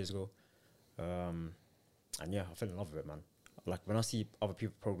 3 years ago. And yeah, I fell in love with it, man. Like when I see other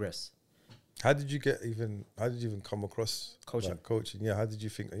people progress. How did you even come across Coaching? like, coaching? Yeah. How did you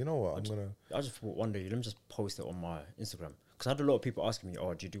think? You know what? I just thought one day, let me just post it on my Instagram. Because I had a lot of people asking me,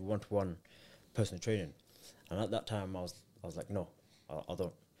 oh, do you do one-to-one personal training? And at that time, I was like, no, I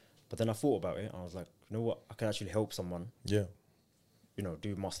don't. But then I thought about it, and I was like, you know what? I can actually help someone, Yeah. you know,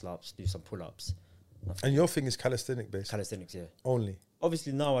 do muscle-ups, do some pull-ups. And your thing is calisthenic based Calisthenics, yeah. only.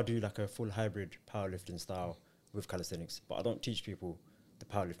 Obviously, now I do like a full hybrid powerlifting style with calisthenics, but I don't teach people the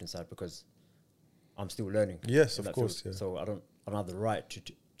powerlifting side because I'm still learning. Yes, in of that course, field. yeah. So I don't have the right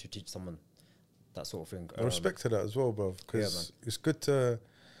to teach someone that sort of thing. I respect to that as well, bro, because it's good to,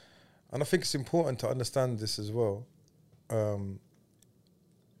 and I think it's important to understand this as well.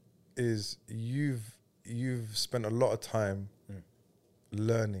 Is you've spent a lot of time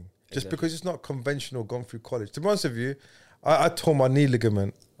learning just Exactly. because it's not conventional. Gone through college. To be honest with you, I tore my knee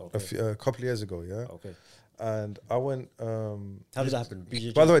ligament Okay. a couple of years ago. Yeah, Okay. and I went. How did that happen?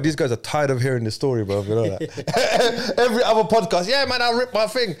 BJJ? By the way, these guys are tired of hearing this story, bro. You know that. Every other podcast, yeah, man, I ripped my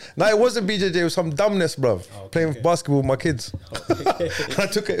thing. No, it wasn't BJJ. It was some dumbness, bro. Playing basketball with my kids. And I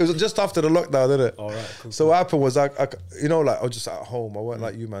took it. It was just after the lockdown, didn't it? All right, cool. So what happened was, I was just at home. I weren't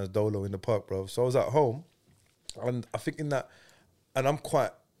like you, man's dolo in the park, bro. So I was at home, and I think in that, and I'm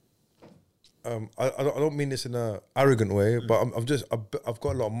quite. I don't mean this in a arrogant way, but I've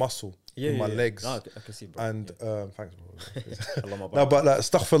got a lot of muscle in my legs. No, I can see, bro. And thanks, bro. I love my No, body. but like,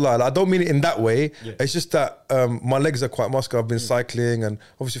 astaghfirullah, like, I don't mean it in that way. Yeah. It's just that my legs are quite muscular. I've been cycling and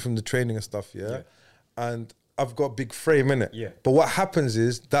obviously from the training and stuff, yeah. And I've got a big frame in it. Yeah. But what happens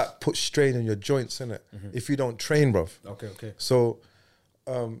is that puts strain on your joints, in it. If you don't train, bruv. Okay. So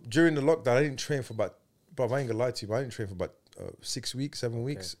during the lockdown, I didn't train for about, bruv, I ain't gonna lie to you, but I didn't train for about 6 weeks, 7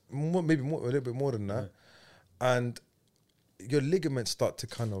 weeks, maybe more, a little bit more than that. And your ligaments start to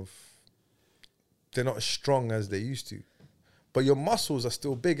kind of, they're not as strong as they used to, but your muscles are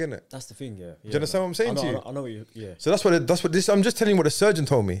still big, innit? That's the thing, yeah. Do you understand what I'm saying to you? I know what you, yeah. So that's what this. I'm just telling you what the surgeon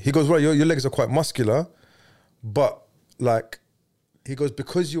told me. He goes, right, your legs are quite muscular, but like, he goes,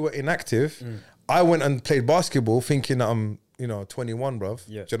 because you were inactive, I went and played basketball thinking that I'm, 21, bruv.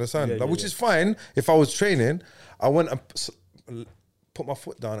 Yeah. Do you understand? Yeah, Like, yeah, which yeah. is fine if I was training. I went and put my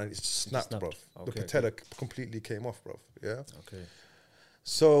foot down and it snapped, bruv. The patella completely came off, bruv. Yeah. Okay.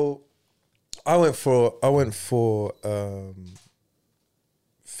 So I went for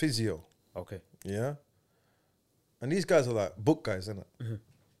physio. Okay. Yeah. And these guys are like book guys, isn't it?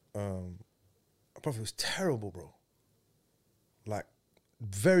 Bro, it was terrible, bro. Like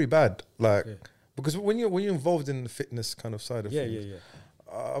very bad. Like because when you're involved in the fitness kind of side of things,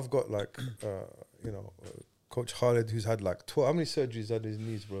 I've got like Coach Khalid, who's had like 12, how many surgeries had his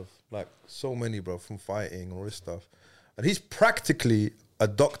knees, bro? Like so many, bro, from fighting and all this stuff. And he's practically a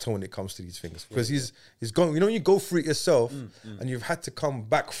doctor when it comes to these things because he's gone. You know, when you go through it yourself and you've had to come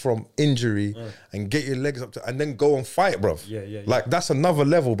back from injury and get your legs up to, and then go and fight, bro. Like that's another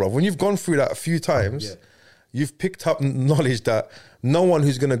level, bro. When you've gone through that a few times, you've picked up knowledge that no one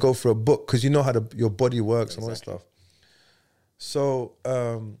who's gonna go through a book, because you know how your body works and all that stuff. So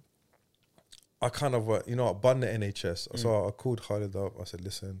I kind of I bun the NHS. So I called Khalid up. I said,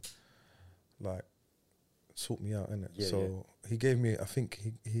 listen, like, sort me out, innit? So he gave me, I think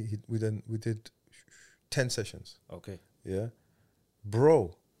we did 10 sessions. Okay. Yeah.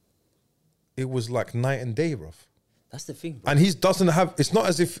 Bro, it was like night and day, bruv. That's the thing, bro. And he doesn't have, it's not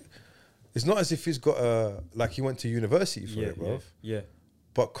as if he's got like he went to university for it, bruv. Yeah.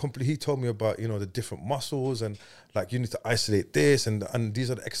 But he told me about, the different muscles and like you need to isolate this and these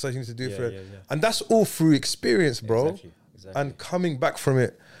are the exercises you need to do for it. And that's all through experience, bro. Exactly. And coming back from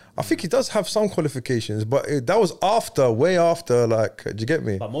it, I think he does have some qualifications, but that was way after, like, do you get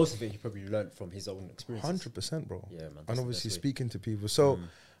me? But most of it he probably learned from his own experiences. 100%, bro. Yeah, man. And obviously speaking to people. So,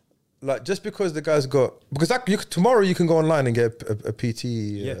 like, just because the guy's got, because tomorrow you can go online and get a PT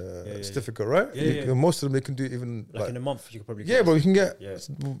certificate, right? Most of them, they can do even like in a month, you could probably get. Yeah, bro, you can get. Yeah.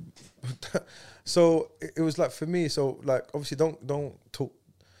 So it was like, for me, so like, obviously don't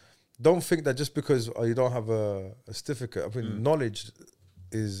think that just because you don't have a certificate, I mean, knowledge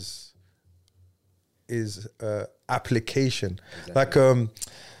is application. Exactly. Like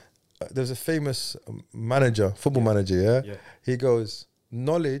there's a famous football manager, he goes,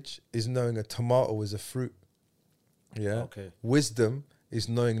 knowledge is knowing a tomato is a fruit. Yeah. Okay. Wisdom is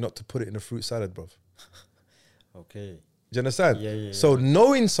knowing not to put it in a fruit salad, bruv. Okay. Do you understand? So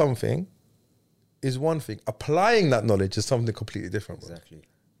knowing something is one thing. Applying that knowledge is something completely different, bruv. Exactly. Do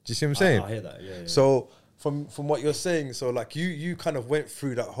you see what I'm saying? I hear that, So from what you're saying, so like you kind of went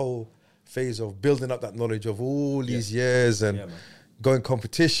through that whole phase of building up that knowledge of all these years and going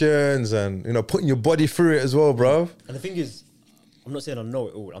competitions and putting your body through it as well, bro. And the thing is, I'm not saying I know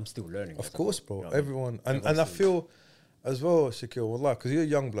it all. I'm still learning. Of course, bro. Everyone and I feel as well, Shakil, wallah, because you're a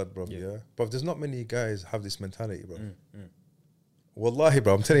young blood, bro. Yeah. But there's not many guys have this mentality, bro. Wallahi,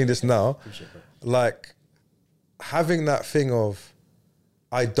 bro. I'm telling you this now. Like having that thing of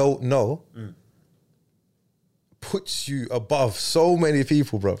I don't know. Puts you above so many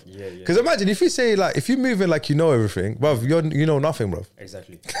people, bruv. Because imagine if you say like, if you're moving like you know everything, bruv, you know nothing, bruv.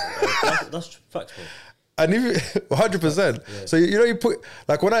 Exactly. That's facts, bro. And if 100%. So you put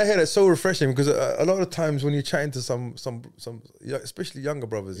like, when I hear that, it's so refreshing because a lot of times when you're chatting to some especially younger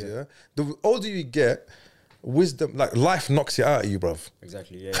brothers, the older you get, wisdom, like life knocks it out of you, bruv.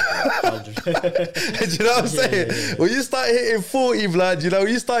 Exactly, Do you know what I'm saying? When you start hitting 40, blood,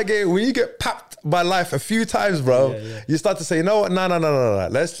 when you get papped by life a few times, bro, you start to say, you know what, no.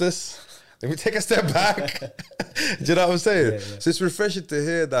 Let me take a step back. Do you know what I'm saying? So it's refreshing to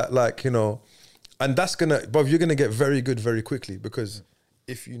hear that, like, and that's bruv, you're gonna get very good very quickly because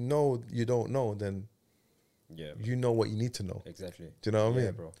if you know you don't know, then you know what you need to know. Exactly. Do you know what I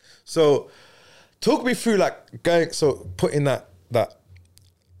mean? Bro. So talk me through like putting that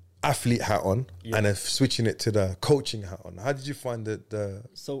athlete hat on and then switching it to the coaching hat on. How did you find the?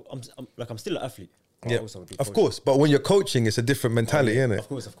 So I'm still an athlete. Of course. But when you're coaching, it's a different mentality, isn't it?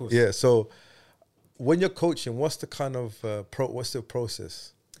 Of course. Yeah. So when you're coaching, what's the kind of what's the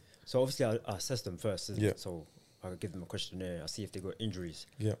process? So obviously I assess them first. So I give them a questionnaire. I see if they got injuries.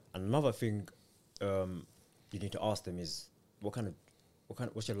 Yeah. And another thing you need to ask them is what's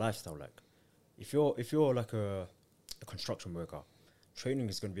your lifestyle like? If you're like a construction worker, training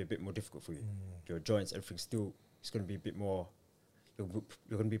is going to be a bit more difficult for you. Your joints, everything still is going to be a bit more. You're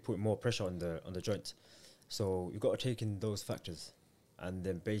going to be putting more pressure on the joints. So you've got to take in those factors, and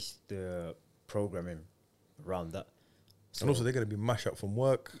then base the programming around that. So and also they're going to be mashed up from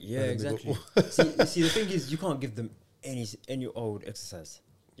work. Yeah, exactly. see, the thing is, you can't give them any old exercise.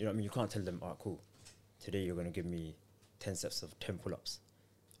 You know what I mean? You can't tell them, "All right, cool. Today you're going to give me 10 sets of 10 pull-ups,"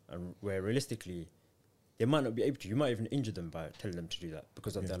 and where realistically, they might not be able to. You might even injure them by telling them to do that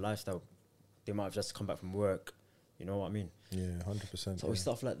because of their lifestyle. They might have just come back from work. You know what I mean? Yeah, 100%. So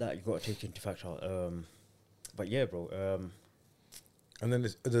stuff like that you got to take into factor. But yeah, bro. And then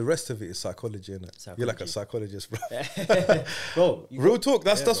the rest of it is psychology, innit? You're like a psychologist, bro. Bro, real talk.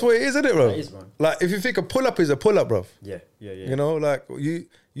 That's what it is, isn't it, bro? That is, man. Like if you think a pull up is a pull up, bro. Yeah. You know, like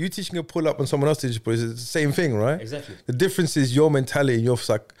you teaching a pull up and someone else teaching a pull up is the same thing, right? Exactly. The difference is your mentality and your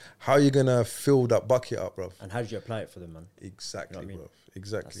like how you're gonna fill that bucket up, bro. And how do you apply it for them, man? Exactly, You know what I mean? bro.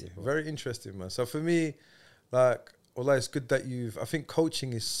 Exactly. That's it, bro. Very interesting, man. So for me, like, although it's good that I think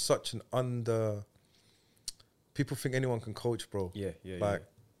coaching is such an people think anyone can coach, bro. Yeah. Like,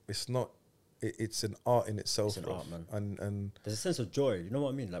 it's not. It's an art in itself. It's an art, man. And there's a sense of joy. You know what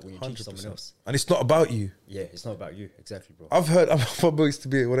I mean? Like when you teach 100%. someone else. And it's not about you. Yeah, it's not about you. Exactly, bro. I've heard.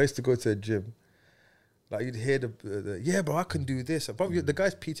 When I used to go to a gym, like you'd hear the yeah, bro, I can do this. Bro, the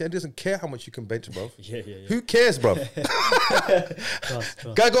guy's PT and doesn't care how much you can bench, bro. Yeah. Who cares, bro? Trust.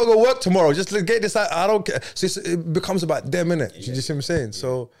 Guy gotta go work tomorrow. Just get this out. I don't care. So it becomes about them, innit? You just see what I'm saying? Yeah.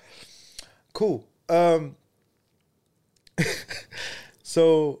 So cool.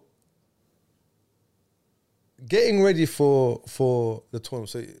 So getting ready for the tournament.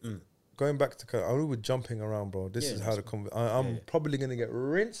 So going back to, I know we're jumping around, bro. This is how I'm probably gonna get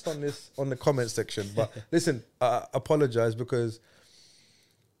rinsed on the comment section. But listen, I apologize because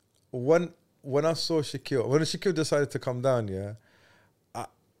when I saw Shaquille, when Shaquille decided to come down,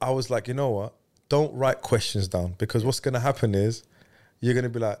 I was like, you know what? Don't write questions down because what's gonna happen is you're gonna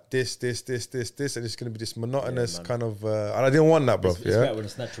be like this, and it's gonna be this monotonous kind of. And I didn't want that, bro. It's better when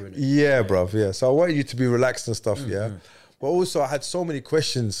it's natural, innit? Yeah, bro. Yeah. So I wanted you to be relaxed and stuff. Yeah. But also, I had so many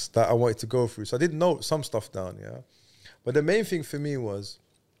questions that I wanted to go through. So I did note some stuff down. Yeah. But the main thing for me was,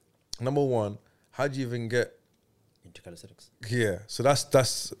 number one, how do you even get into calisthenics? Yeah. So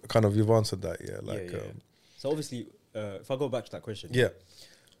that's kind of, you've answered that. Yeah. Like. So obviously, if I go back to that question. Yeah.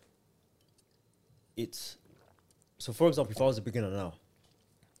 So for example, if I was a beginner now,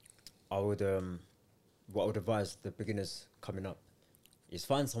 I would what I would advise the beginners coming up is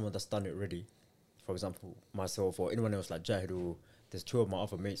find someone that's done it already. For example, myself or anyone else like Jahid, or there's two of my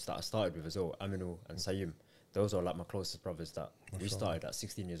other mates that I started with as well, Aminu and Sayyim. Those are like my closest brothers that we started at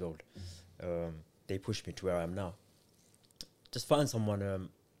 16 years old. They pushed me to where I am now. Just find someone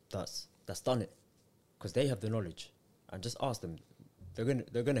that's done it, because they have the knowledge, and just ask them.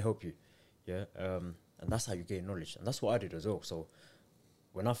 They're gonna help you, yeah. And that's how you gain knowledge, and that's what I did as well. So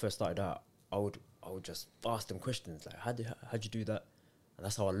when I first started out, I would just ask them questions like, how'd you do that? And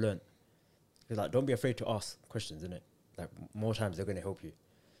that's how I learned. Like, don't be afraid to ask questions, innit? Like, more times they're gonna help you.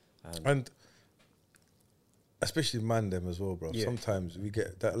 And especially them as well, bro. Yeah. Sometimes we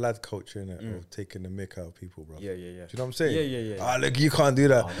get that lad culture, innit, of taking the mick out of people, bro. Yeah. Do you know what I'm saying? Yeah. Look, you can't do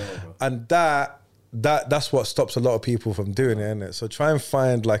that. Oh, no, bro. And that's what stops a lot of people from doing it, innit? So try and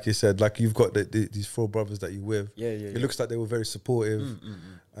find, like you said, like you've got these four brothers that you're with. Yeah. It looks like they were very supportive.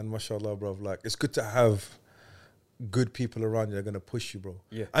 And mashallah, bro, like it's good to have good people around you that are going to push you, bro.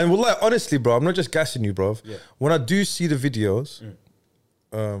 Yeah. And well, like, honestly, bro, I'm not just gassing you, bro. Yeah. When I do see the videos,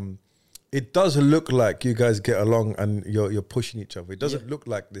 it does look like you guys get along and you're pushing each other. It doesn't look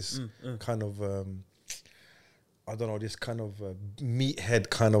like this kind of I don't know, this kind of meathead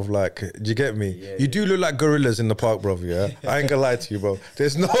kind of like, do you get me? Yeah, you do look like gorillas in the park, bro, yeah? I ain't gonna lie to you, bro.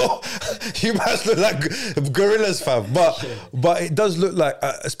 There's no, you must look like gorillas, fam. But it does look like,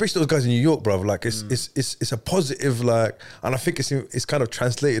 especially those guys in New York, bro, like it's a positive, like, and I think it's kind of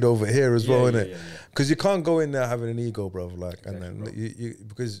translated over here as well, innit? Because you can't go in there having an ego, bro, like, exactly, and then bro. You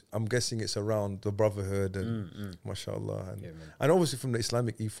because I'm guessing it's around the brotherhood and mashallah, and obviously from the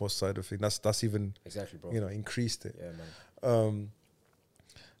Islamic ethos side of things, that's even, exactly, bro, you know, increased it. Yeah, man.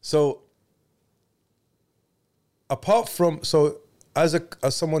 So apart from, so as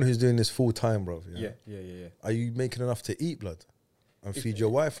someone who's doing this full time, bro, yeah, are you making enough to eat, blood, and feed your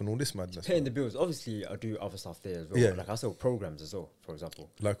wife and all this madness? Paying the bills. Obviously, I do other stuff there as well. Yeah. Like I sell programs as well, for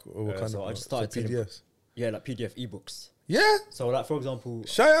example. Like what kind so of? I just started PDFs. Yeah, like PDF ebooks. Yeah. So like for example,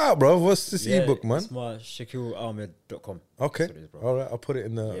 shout out, bro. What's this ebook, man? It's my ShaquilleAhmed.com. Okay. It is, bro. All right, I'll put it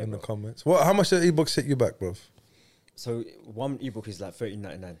in the comments. What? How much the ebooks hit you back, bro? So one ebook is like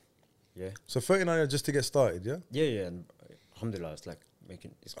 $13.99. Yeah. So $39 just to get started, yeah. Yeah, and alhamdulillah, it's like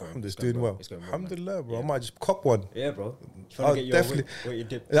it's going. It's doing well. It's going well, alhamdulillah, bro. Yeah. I might just cop one. Yeah, bro. Trying to get definitely. Your weight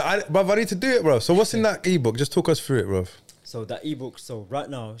dip. But I need to do it, bro. So what's in that ebook? Just talk us through it, bro. So that ebook. So right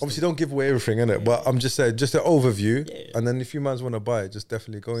now, obviously don't give away everything, innit? But I'm just saying, just an overview, and then if you mans want to buy it, just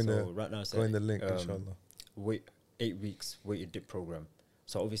definitely go in there. Right now, go in the link, inshallah. 8 weeks weighted dip program.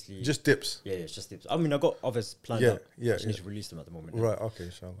 So obviously, just dips. Yeah, it's just dips. I mean, I got others planned out. I just need to release them at the moment. Right. Okay.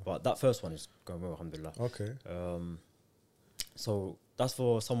 Inshallah. But that first one is going well, alhamdulillah. Okay. So that's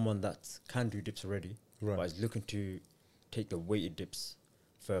for someone that can do dips already, right, but is looking to take the weighted dips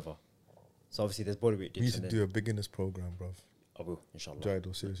further. So obviously there's bodyweight dips. We need to do a beginners program, bro. I will, inshallah.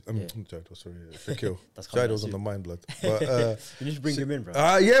 Jaido, serious. Jaido, sorry. Shakil. That's coming Jaido's out on the soon. mind, blood. But, You need to bring him in,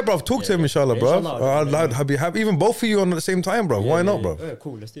 bro. yeah, bro. Talk to him, inshallah, Yeah, bro. inshallah, I'd be happy. Even both of you on at the same time, bro. Why not, bro? Yeah,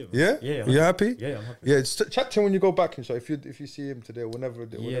 cool. Let's do it. Bro. Yeah? Yeah. You happy? Yeah, I'm happy. Yeah, just chat to him when you go back, inshallah. If you see him today, whenever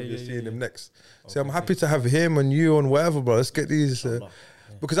you're seeing him next. Say, I'm happy to have him and you and whatever, bro. Let's get these.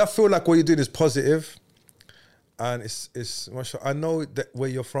 Because I feel like what you're doing is positive. And it's mashallah, I know that where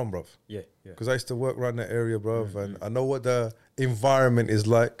you're from, bro. Yeah. Because I used to work around that area, bro, and I know what the environment is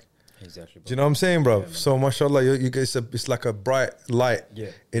like. Exactly. Bro. Do you know what I'm saying, bro? Yeah, so mashallah, you guys, it's like a bright light Yeah.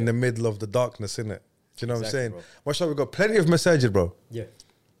 in the middle of the darkness, innit? Do you know what I'm Exactly, saying? bro. Mashallah, we've got plenty of masajid, bro. Yeah.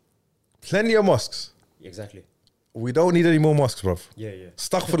 Plenty of mosques. Exactly. We don't need any more mosques, bro. Yeah.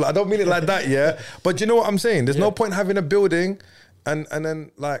 Astaghfirullah. I don't mean it like that, yeah. But you know what I'm saying? There's no Yeah. point having a building and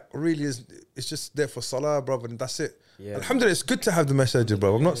then like really it's just there for salah, bro, and that's it. Yeah. Alhamdulillah, it's good to have the masajid,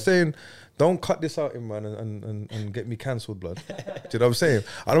 bro. I'm not saying don't cut this out, man, and get me cancelled, blood. Do you know what I'm saying?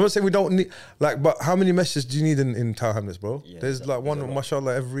 I'm not saying we don't need like, but how many messages do you need in Tower Hamlets, bro? Yeah, there's like one,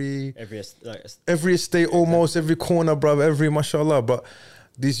 mashallah, every estate, almost every corner, bro. Every mashallah, but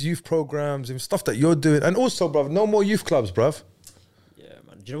these youth programs and stuff that you're doing, and also, bro, no more youth clubs, bro. Yeah,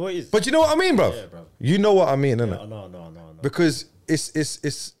 man. Do you know what it is? But you know what I mean, bro? Yeah, bro. You know what I mean, innit? Yeah, no. Because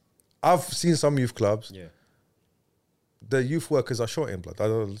it's. I've seen some youth clubs. Yeah. The youth workers are short in blood. I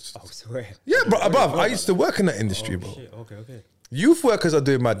don't. Oh, swear. Yeah, bro. Above, I used to work in that industry, bro. Shit. Okay. Youth workers are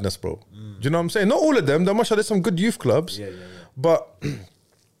doing madness, bro. Do you know what I'm saying? Not all of them. There's some good youth clubs. Yeah. But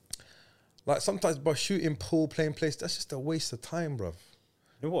like sometimes, by shooting pool, playing place, that's just a waste of time, bro.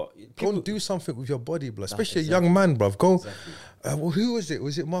 You know what? Go and do something with your body, bro. Especially exactly. a young man, bro. Go. Exactly. Well, who was it?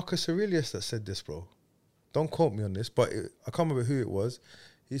 Was it Marcus Aurelius that said this, bro? Don't quote me on this, but I can't remember who it was.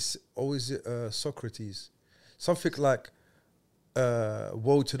 He's always Socrates. Something like,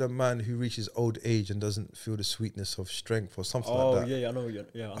 woe to the man who reaches old age and doesn't feel the sweetness of strength or something like that. I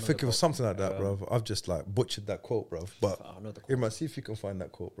know. I think it was something like that, bro. I've just like butchered that quote, bro. But I know the quote. Imran, see if you can find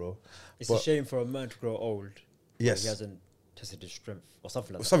that quote, bro. It's a shame for a man to grow old. Yes. He hasn't tested his strength or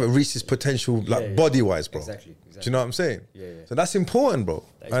something like that. Something reaches potential, like body-wise, bro. Exactly. Do you know what I'm saying? Yeah. So that's important, bro.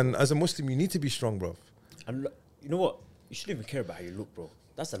 And as a Muslim, you need to be strong, bro. And you know what? You shouldn't even care about how you look, bro.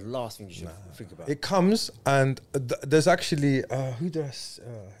 That's the last thing you should think about. It comes, and there's actually who did I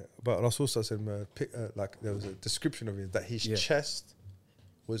but Rasul said like there was a description of it that his chest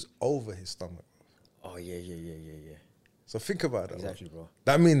was over his stomach. Oh yeah. So think about that. Exactly, bro.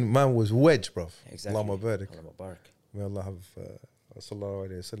 That means man was wedged, bro. Exactly. Allahumma barik. May Allah have sallallahu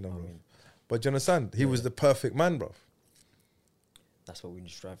alayhi wa sallam, bro. But do you understand? He was the perfect man, bro. That's what we need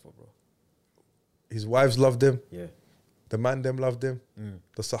to strive for, bro. His wives loved him. Yeah. The man them loved him.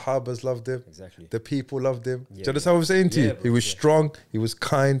 The Sahabas loved him. Exactly. The people loved him. Yeah, Do you understand what I'm saying to you? bro, He was strong. He was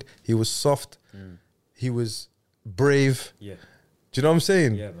kind. He was soft. He was brave. Yeah. Do you know what I'm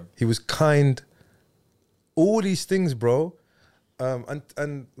saying? Yeah, man. He was kind. All these things, bro.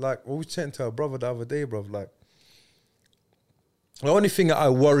 And like what we was saying to our brother the other day, bro. Like the only thing that I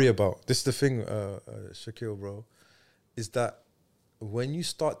worry about, this is the thing, Shakil, bro, is that when you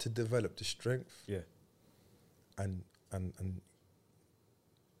start to develop the strength, and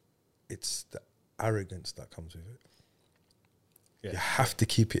it's the arrogance that comes with it. You have to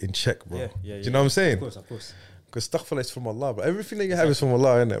keep it in check, bro. Do you know what I'm saying? Of course. Because astaghfirullah is from Allah, bro. Everything that you have is from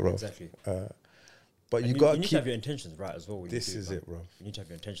Allah, isn't it, bro? Exactly. But you you got to need keep. to have your intentions right as well. This is it, bro. You need to have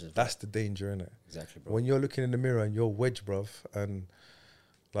your intentions right. That's the danger, innit? Exactly, bro. When you're looking in the mirror and you're wedged, bro, and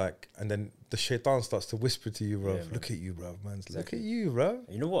then the shaitan starts to whisper to you, bro. Look at you, bro, man. Look at you, bro.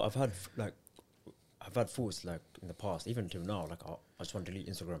 You know what? I've had thoughts like in the past, even till now. Like I just want to delete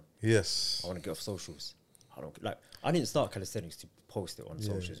Instagram. Yes. I want to get off socials. I didn't start calisthenics to post it on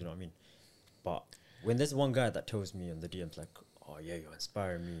socials. You know what I mean? But when there's one guy that tells me on the DMs like, "Oh yeah, you're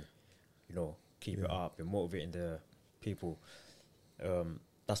inspiring me," you know, keep it up, you're motivating the people.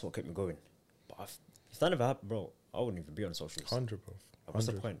 That's what kept me going. But if that never happened, bro, I wouldn't even be on socials. 100, bro. Like, what's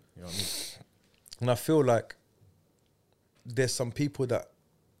the point? You know what I mean? And I feel like there's some people that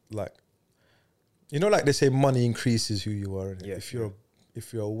like, you know, like they say money increases who you are. Yeah, if you're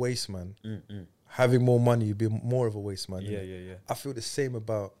a waste man, having more money, you'll be more of a waste man. Yeah. I feel the same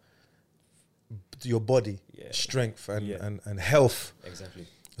about your body, strength and health. Exactly.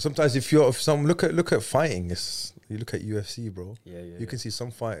 Sometimes if some look at fighting, you look at UFC, bro. You can see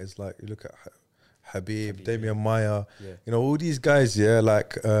some fighters like you look at Habib, Damian Maia, you know, all these guys,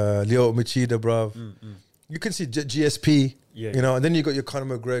 like Leo Machida, bro. You can see GSP, you know, and then you got your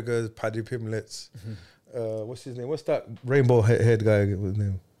Conor McGregor, Paddy Pimblett. What's his name? What's that rainbow head guy? What's his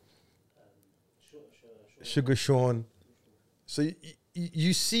name? Sugar Sean. So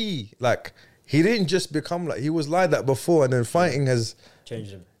you see, like, he didn't just become like, he was like that before, and then fighting has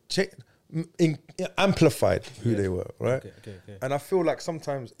Changed him. amplified who Yeah. they were, right? Okay. And I feel like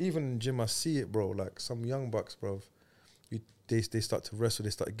sometimes, even in gym, I see it, bro. Like some young bucks, bro, they start to wrestle, they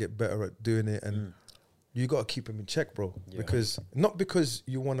start to get better at doing it, and you gotta keep them in check, bro. Yeah. Because not because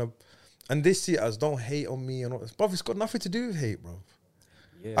you wanna, and they see it as don't hate on me and all this, bro. It's got nothing to do with hate, bro.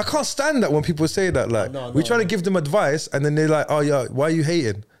 Yeah. I can't stand that when people say that. Like, No, we try to give them advice, and then they're like, "Oh yeah, why are you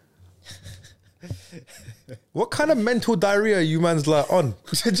hating?" What kind of mental diarrhea are you man's like on?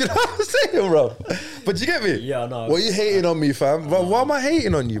 Do you know what I'm saying, bro? But you get me? Yeah, no. What are you hating on me, fam? Why am I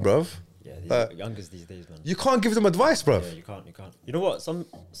hating on you, bro? Yeah, these youngers these days, man. You can't give them advice, bro. Yeah, you can't. You know what? Some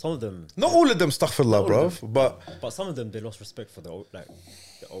of them. Not all of them, astaghfirullah, bro. But some of them, they lost respect for the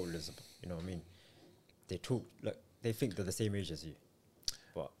olders. You know what I mean? They talk like they think they're the same age as you,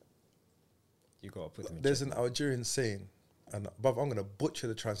 but you gotta put them in There's check. an Algerian saying, and bruv, I'm gonna butcher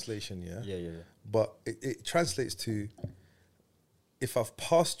the translation, yeah? Yeah. But it translates to, if I've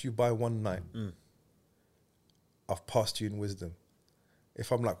passed you by one night, I've passed you in wisdom.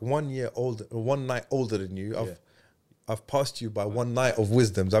 If I'm like 1 year older, or one night older than you, I've passed you by one night of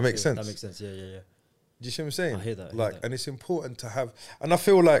wisdom. Does that make sense? That makes sense. Yeah. Do you see what I'm saying? I hear that, I hear Like, that. and it's important to have, and I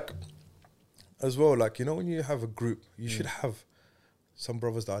feel like, as well, like, you know, when you have a group, you should have some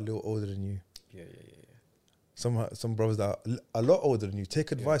brothers that are a little older than you. Yeah. Some brothers that are a lot older than you.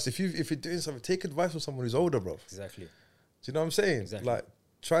 Take advice. If you're doing something, take advice from someone who's older, bro. Do Exactly. you know what I'm saying? Exactly. Like,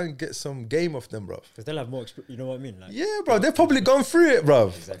 try and get some game off them, bro. Because they'll have more experience. You know what I mean? Like, Yeah, bro. They've probably gone through it, bro.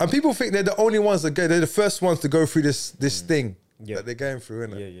 Exactly. And people think they're the only ones that go. They're the first ones to go through this thing Yeah. that they're going through,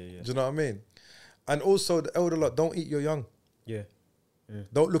 innit? Yeah. Do you know what I mean? And also, the elder lot, don't eat your young. Yeah.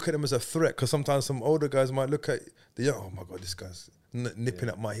 Don't look at them as a threat, because sometimes some older guys might look at the young. Oh my god, this guy's nipping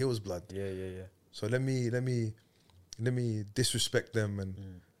at my heels, blood. Yeah. So let me disrespect them, and do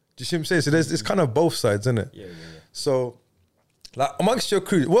you see what I'm saying? So there's kind of both sides, isn't it? Yeah. So, like, amongst your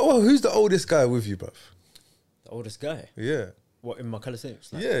crew, who's the oldest guy with you, bruv? The oldest guy. Yeah, What in my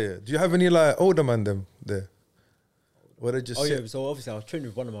calisthenics? Like, yeah. Do you have any like older man them there? Where they just Oh sit? yeah. So obviously I was training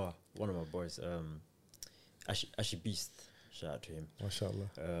with one of my boys. Ashy Beast. Shout out to him. Mashallah.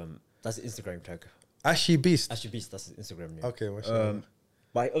 That's his Instagram tag. Ashy Beast. Ashy Beast. That's his Instagram name. Okay, mashallah.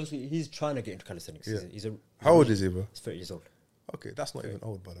 But obviously he's trying to get into calisthenics. Yeah. He's a How old is he, bro? He's 30 years old. Okay, that's not even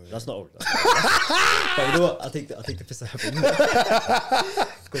old, by the way. That's not old. But you know what? I take the piss out of him.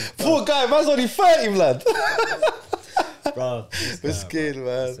 Poor guy, man's only 30, lad. Bro, Miskin,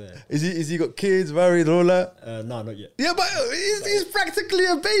 man. swear. Is he got kids, married, and all that? No, not yet. Yeah, but he's practically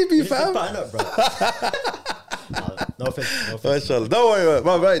a baby, fam. Pattern up, bro. No offense. Mashallah. Don't worry,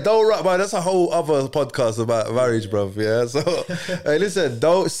 man. Right, don't worry, man. That's a whole other podcast about marriage, bruv. Yeah. So, hey, listen,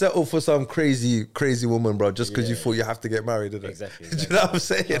 don't settle for some crazy woman, bro, just because you thought you have to get married, innit? Exactly. Do you know what I'm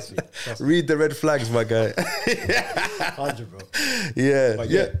saying? Trust me. Read the red flags, my guy. 100, bro. Yeah. But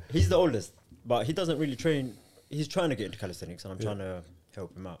yeah, he's the oldest, but he doesn't really train. He's trying to get into calisthenics, and I'm trying to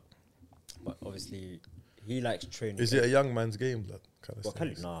help him out. But obviously, he likes training. Is it a young man's game, blood? Well,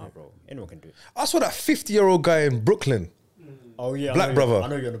 nah, bro. Anyone can do it. I saw that 50-year-old guy in Brooklyn. Oh yeah, Black brother. I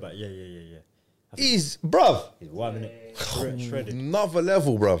know you're on about. Yeah. He's, bruv, He's 1 minute shredded. another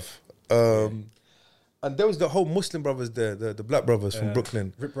level, bruv. And there was the whole Muslim brothers there, the black brothers from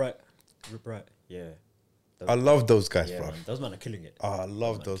Brooklyn. Rip right. Yeah. I love those guys, Yeah, bruv. man. Those men are killing it. I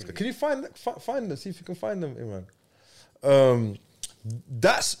love those guys. Can you find them? See if you can find them, man.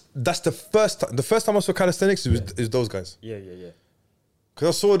 That's the first time. The first time I saw calisthenics is those guys. Yeah.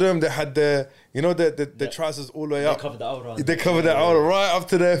 Because I saw them. They had their trousers all the way They up. covered the outer. They covered their outer right up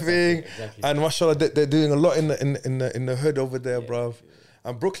to their thing. Exactly. And mashallah, they're doing a lot in the hood over there, bruv.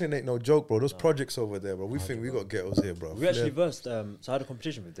 And Brooklyn ain't no joke, bro. Those projects over there, bro. We think we got ghettos here, bro. We actually versed. So I had a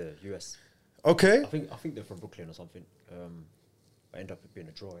competition with the US. Okay. I think they're from Brooklyn or something. I ended up being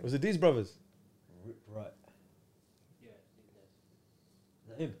a draw. Was it these brothers? Rip right. Yeah, Is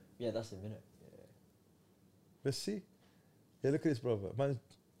that him? Yeah, that's him, innit? Yeah. Let's see. Yeah, look at this brother. Man,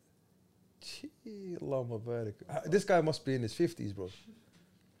 Allahumma barik. This guy must be in his 50s, bro. Yeah,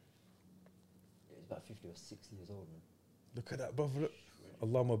 he's about 50 or 60 years old, man. Look at that, brother. Look.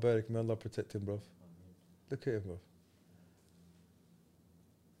 Allahumma barik. May Allah protect him, bro. Look at him, bro.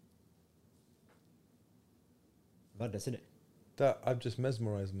 Madness, innit? That I'm just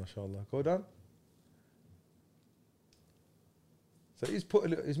mesmerized, mashallah. Go down. So he's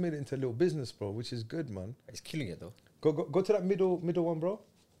made it into a little business, bro, which is good, man. He's killing it, though. Go to that middle one, bro.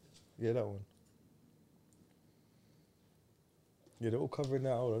 Yeah, that one. Yeah, they're all covering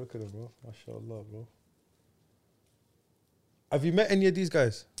that out. Look at them, bro. Mashallah, bro. Have you met any of these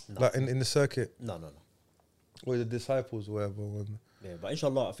guys? No. Like in the circuit? No. Or the disciples or whatever? Yeah, but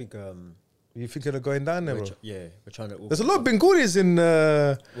inshallah, I think You thinking of going down there, bro? We're trying to. There's a lot of Bengalis in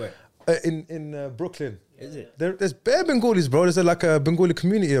Where? In Brooklyn. Is it? There's bare Bengalis, bro. There's like a Bengali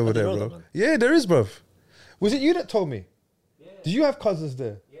community over there, bro. That, yeah, there is, bro. Was it you that told me? Yeah. Do you have cousins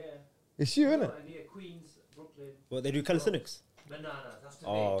there? Yeah. It's you, innit? And yeah, Queens, Brooklyn. What, they do calisthenics? No, that's the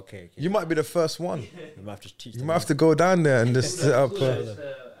Oh, name. okay. You might be the first one. You might have to teach You them might have to go down there and just set up. It's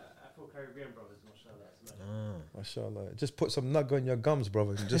the Afro-Caribbean brothers, mashallah. Mashallah. Just put some nug on your gums,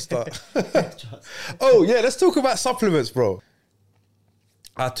 brother, and just start. Oh, yeah, let's talk about supplements, bro.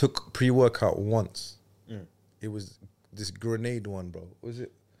 I took pre-workout once. It was this grenade one, bro. Was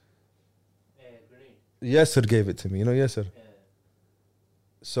it? Grenade. Yasser gave it to me. You know Yasser? Yeah.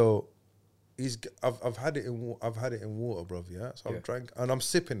 So I've had it in water, bro. Yeah. So I've drank and I'm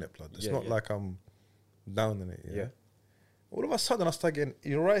sipping it, blood. It's not like I'm down in it. Yeah. All of a sudden I start getting,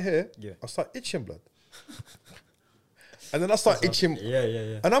 you know, right here. Yeah. I start itching, blood. And then I start itching.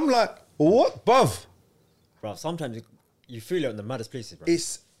 Yeah. And I'm like, what, bruv? Bro, sometimes you feel it in the maddest places, bro.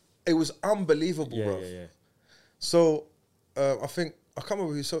 It was unbelievable, bro. Yeah. So I think I can't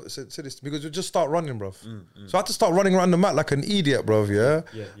remember who said this because we just start running, bro. So I had to start running around the mat like an idiot, bro. Yeah.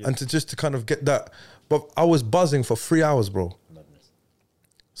 And to kind of get that, but I was buzzing for 3 hours, bro. Madness.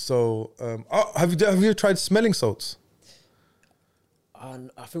 So have you tried smelling salts?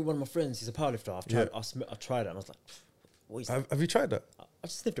 And I think one of my friends, he's a powerlifter. I tried it, and I was like, "What is that?" Have you tried that? I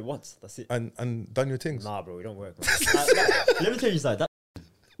just sniffed it once. That's it. And done your things? Nah, bro, it don't work. Let me tell you something.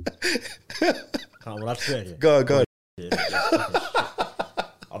 Can't well, that's fair. Go.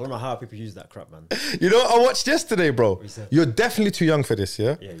 I don't know how people use that crap, man. You know, I watched yesterday, bro. What you said? You're definitely too young for this,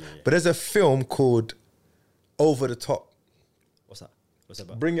 yeah? Yeah. But there's a film called Over the Top. What's that? What's that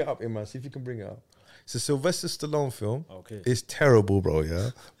about? Bring it up, Imran. See if you can bring it up. It's a Sylvester Stallone film. Okay. It's terrible, bro,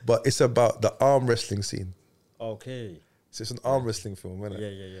 yeah? But it's about the arm wrestling scene. Okay. So it's an arm wrestling film, isn't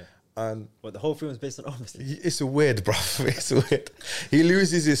it? Yeah. And But the whole film is based on obviously. it's weird, bro. It's weird. He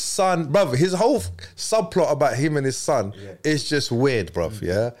loses his son, brother. His whole subplot about him and his son is just weird, bro.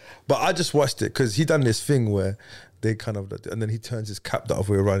 Yeah. But I just watched it because he done this thing where they kind of, and then he turns his cap the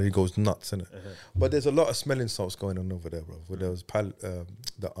other way around and he goes nuts, innit? But there's a lot of smelling salts going on over there, bro. Where there was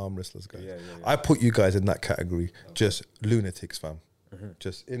the arm wrestlers guys. Yeah. I put you guys in that category, just lunatics, fam.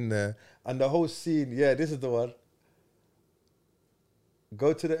 Just in there, and the whole scene. Yeah, this is the one.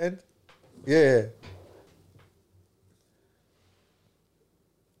 Go to the end. Yeah.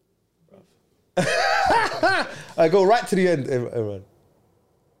 I go right to the end, everyone.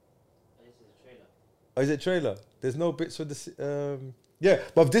 This is a trailer. Oh, is it trailer? There's no bits with the. Yeah,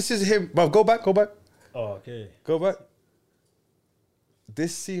 but this is him. But go back. Oh, okay. Go back.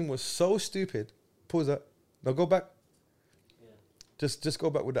 This scene was so stupid. Pause that. Now go back. Yeah. Just go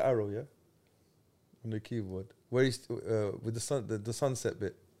back with the arrow, yeah. On the keyboard, where he's with the sunset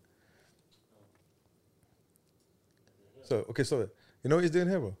bit. So okay, sorry. You know what he's doing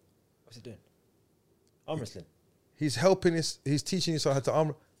here, bro? What's he doing? Arm wrestling. He's helping he's teaching you how to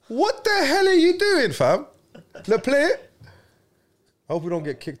arm. What the hell are you doing, fam? Look, play it. I hope we don't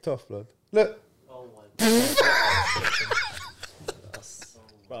get kicked off, blood. Look. Oh my god.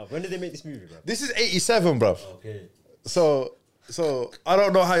 Bro, when did they make this movie, bro? This is 87, bro. Okay. So I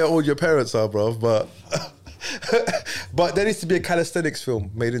don't know how old your parents are, bro, but but there needs to be a calisthenics film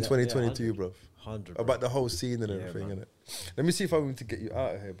made in 2022, bro. 100. About the whole scene and everything, man. innit? Let me see if I'm going to get you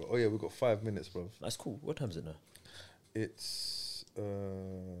out of here, but oh yeah, we've got 5 minutes, bro. That's cool. What time is it now? It's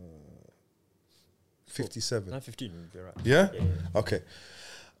 57. 9:15. You're right. Yeah? Yeah. Okay.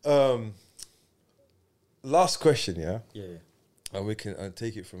 Last question, yeah? Yeah. And we can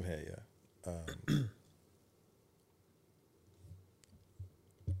take it from here, yeah?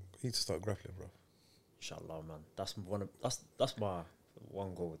 You need to start grappling, bro. Inshallah, man. That's my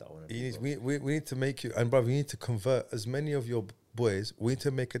one goal that I want to do. We need to make you, and brother, you need to convert as many of your boys. We need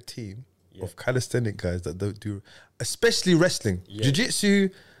to make a team of calisthenic guys that don't do, especially wrestling. Jiu-jitsu,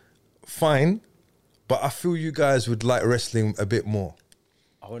 fine, but I feel you guys would like wrestling a bit more.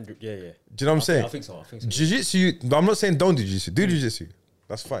 100, yeah. Do you know what I'm saying? I think so. Jiu-jitsu, I'm not saying don't do jiu-jitsu. Do jiu-jitsu.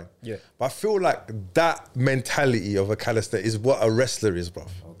 That's fine. Yeah. But I feel like that mentality of a calisthenic is what a wrestler is, bro.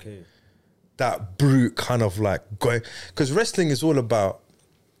 Okay. That brute kind of like going, because wrestling is all about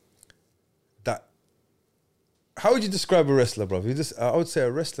that. How would you describe a wrestler, bro? I would say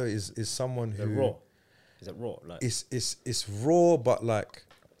a wrestler is someone who raw. Is it raw? Like it's raw, but like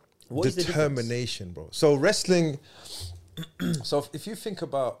what is the determination, bro. So wrestling. So if you think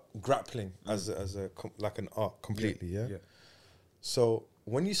about grappling as like an art completely, yeah. So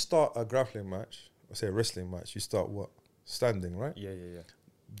when you start a grappling match, or say a wrestling match, you start what? Standing, right? Yeah.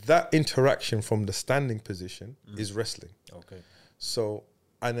 That interaction from the standing position is wrestling. Okay. So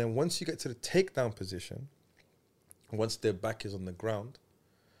And then once you get to the takedown position, once their back is on the ground,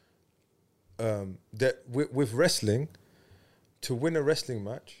 with wrestling, to win a wrestling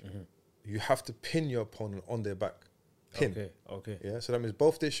match, you have to pin your opponent on their back. Pin. Okay. Yeah, so that means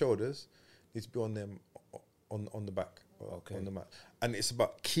both their shoulders need to be on them, on the back, on the mat. And it's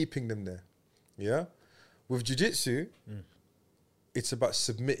about keeping them there. Yeah? With jiu-jitsu, it's about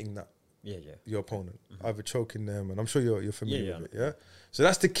submitting that. Your opponent, either choking them, and I'm sure you're familiar with it. Yeah, so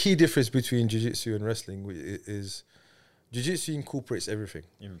that's the key difference between jiu-jitsu and wrestling. Is jiu-jitsu incorporates everything.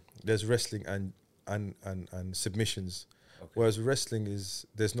 There's wrestling and submissions, whereas wrestling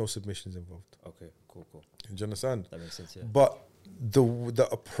there's no submissions involved. Okay, cool. Do you understand? That makes sense. Yeah. But the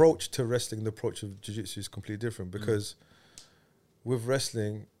approach to wrestling, the approach of jiu-jitsu is completely different because with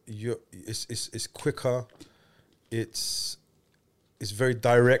wrestling, it's quicker, it's very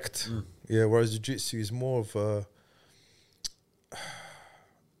direct. Yeah, whereas jiu-jitsu is more of a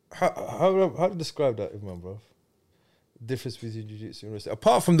how to describe that, Imran, bro? Difference between jiu-jitsu and wrestling,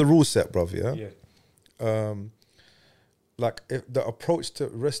 apart from the rule set, bro. Like if the approach to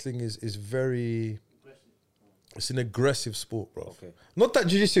wrestling is very, it's an aggressive sport, bro. Not that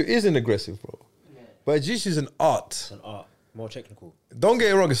jiu-jitsu isn't aggressive, bro, but jiu-jitsu is an art. It's an art. More technical. Don't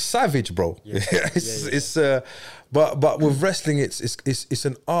get it wrong, it's savage, bro. It's but with wrestling, it's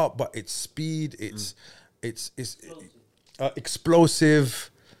an art, but it's speed, it's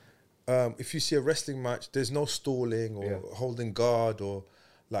explosive. If you see a wrestling match, there's no stalling or holding guard or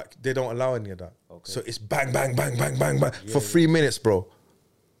like they don't allow any of that. So it's bang, bang, bang, bang, bang, bang for 3 minutes, bro.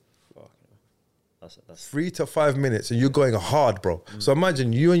 That's 3 to 5 minutes, and you're going hard, bro. So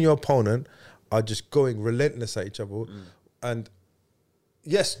imagine you and your opponent are just going relentless at each other. And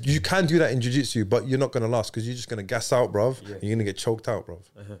yes, you can do that in jiu-jitsu, but you're not going to last because you're just going to gas out, bruv. And you're going to get choked out, bruv.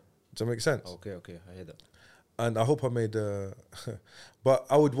 Does that make sense? Okay, I hear that. And I hope I made but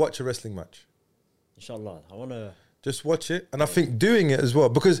I would watch a wrestling match. Inshallah. I want to... Just watch it. And I think doing it as well,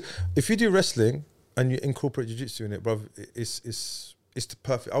 because if you do wrestling and you incorporate jiu-jitsu in it, bruv, it's the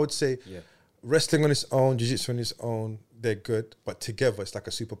perfect... I would say wrestling on its own, jiu-jitsu on its own, they're good, but together it's like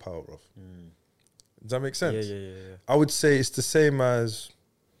a superpower, bruv. Does that make sense? Yeah. I would say it's the same as...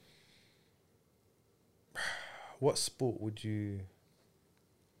 What sport would you...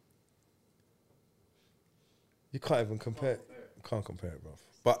 You can't even compare. Can't compare it, bro.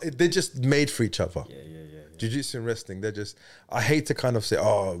 But they're just made for each other. Yeah. Jiu-jitsu and wrestling, they're just... I hate to kind of say,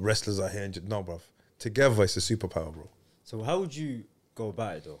 oh, wrestlers are here. No, bro. Together, it's a superpower, bro. So how would you go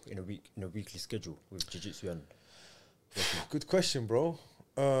about it, though, in a weekly schedule with jiu-jitsu and wrestling? Good question, bro.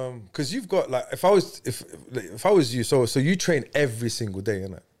 Because you've got like, if I was you, so you train every single day,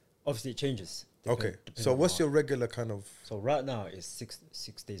 innit? Obviously, it changes. Okay. So what's your regular kind of? So right now it's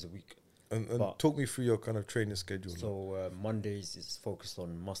six days a week. And talk me through your kind of training schedule. So Mondays is focused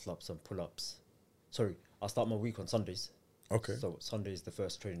on muscle ups and pull ups. Sorry, I'll start my week on Sundays. Okay. So Sunday is the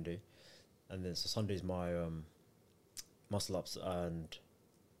first training day, and then so Sunday is my muscle ups and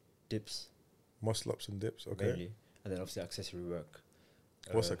dips. Muscle ups and dips. Okay. Mainly, and then obviously accessory work.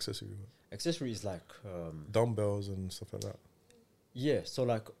 What's accessory work? Accessory is like dumbbells and stuff like that. Yeah, so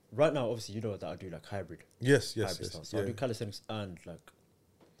like right now, obviously you know that I do like hybrid. Yes. Stuff. So I do calisthenics and like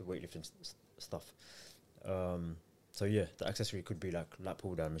the weightlifting stuff. So yeah, the accessory could be like lat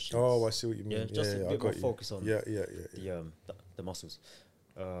pull down machines. Oh, I see what you mean. Yeah, just a bit more focus on the muscles.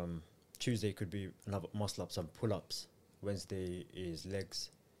 Tuesday could be another muscle ups and pull ups. Wednesday is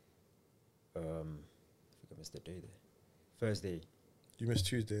legs. I think I missed the day there. Thursday. You missed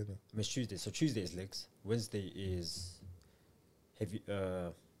Tuesday, innit? Missed Tuesday. So Tuesday is legs. Wednesday is heavy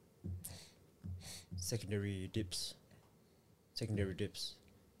secondary dips.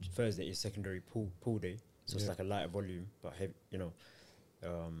 Thursday is secondary pull day. So it's like a lighter volume, but heavy, you know.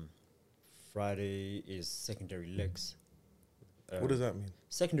 Friday is secondary legs. What does that mean?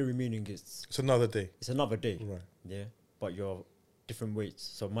 Secondary meaning it's another day. It's another day. Right. Yeah. But you're different weights.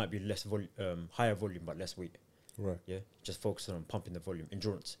 So it might be less higher volume but less weight. Right. Yeah. Just focusing on pumping the volume.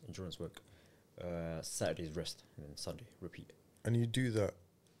 Endurance work. Saturday is rest, and then Sunday repeat. And you do that.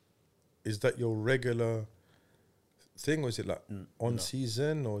 Is that your regular thing, or is it like on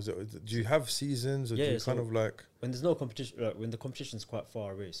season, or is it? Do you have seasons, or do you kind of like when there's no competition? When the competition's quite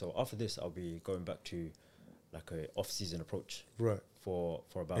far away. So after this, I'll be going back to like a off-season approach. Right. For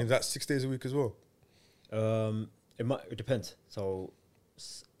about. And that's 6 days a week as well. It depends. So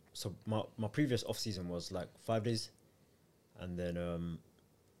my previous off-season was like 5 days, and then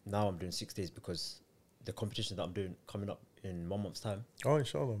now I'm doing 6 days because the competition that I'm doing coming up in 1 month's time. Oh,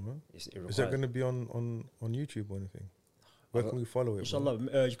 inshallah, man. Is that going to be on YouTube or anything? Where can we follow it?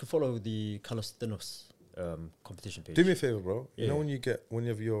 Inshallah, you can follow the Calisthenos competition page. Do me a favor, bro. Yeah. You know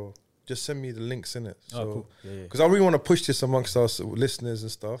whenever you're, just send me the links in it. So, cool. Yeah. because I really want to push this amongst us listeners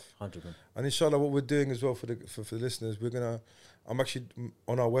and stuff. 100 man. And inshallah, what we're doing as well for the listeners, I'm actually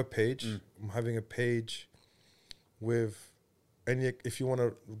on our webpage. I'm having a page with if you want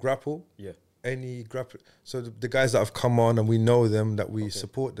to grapple. Yeah. Any grapple. So the guys that have come on and we know them, that we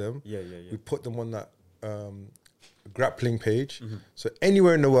support them. Yeah. We put them on that grappling page. So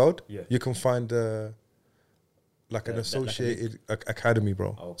anywhere in the world, you can find like an associated academy,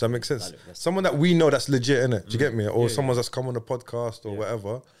 bro. Oh, Does that make sense? valid. Someone that we know that's legit, innit? Do you get me? Or someone that's come on the podcast or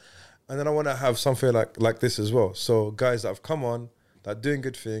whatever. And then I want to have something like this as well. So guys that have come on, that are doing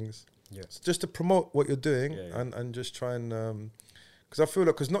good things, just to promote what you're doing and just try and because I feel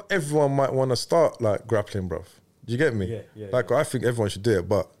like, because not everyone might want to start like grappling, bro. Do you get me? I think everyone should do it,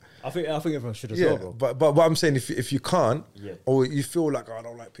 but I think everyone should as well, bro. But what I'm saying, if you can't, or you feel like, oh, I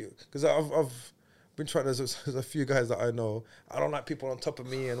don't like people, because I've been trying. There's a few guys that I know. I don't like people on top of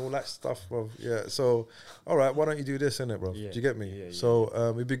me and all that stuff, bro. Yeah. So, all right, why don't you do this, innit, bro? Yeah. Do you get me? Yeah, so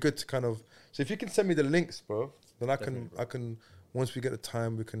it'd be good to kind of. So if you can send me the links, bro, then I can. Once we get the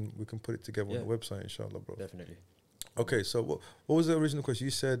time, we can put it together on the website, inshallah, bro. Definitely. Okay. So what was the original question?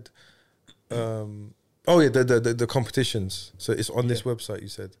 You said, the competitions. So it's on this website. You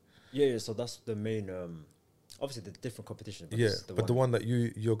said. Yeah. So that's the main. Obviously, the different competitions. But the one that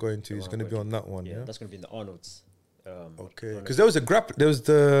you're going to is going to be on that one. Yeah, that's going to be in the Arnold's. Okay, because there was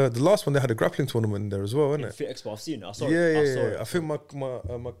the last one, they had a grappling tournament in there as well, wasn't it? Fit Expo, I've seen it. I saw it. Yeah. I think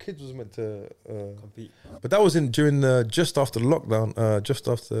my kids was meant to compete, but that was during just after the lockdown. That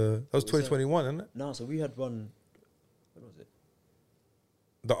was 2021, isn't it? No, so we had one. What was it?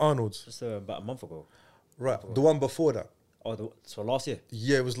 The Arnold's. Just about a month ago. Right, the one before that. Oh, so last year?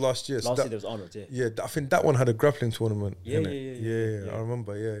 Yeah, it was last year. Last year there was Arnold, Yeah, I think that one had a grappling tournament. Yeah. I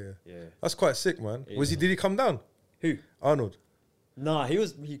remember. Yeah. Yeah. That's quite sick, man. Yeah, Did he come down? Who? Arnold. Nah,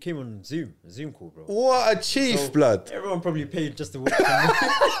 he came on Zoom call, bro. What a chief, blood. Everyone probably paid just to watch.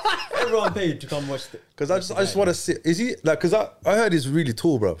 Everyone paid to come watch. Because I just want to see. Is he like? Because I heard he's really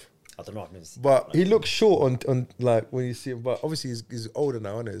tall, bro. I don't know. But he looks short on like when you see him. But obviously he's older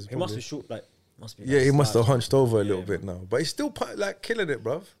now, isn't it? He must be short, like. Yeah, he must have hunched over a little bit now, but he's still like killing it,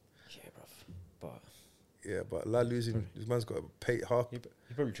 bruv. But La losing, this man's got to pay half. He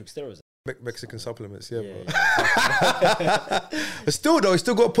probably took steroids. Mexican supplements, bro. But still, though, he's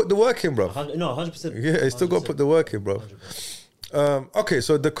still got to put the work in, bruv. No, 100%. Yeah, he's still got to put the work in, bruv. Okay,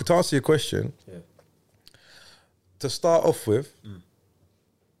 so to answer your question, to start off with,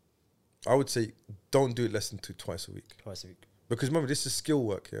 I would say don't do it less than twice a week. Because remember, this is skill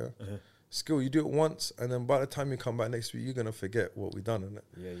work, yeah? Skill, you do it once, and then by the time you come back next week, you're going to forget what we've done, innit?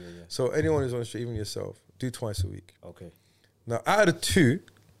 Yeah. So anyone who's on the street, even yourself, do twice a week. Okay. Now, out of the two,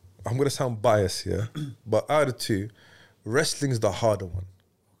 I'm going to sound biased here, but out of the two, wrestling's the harder one.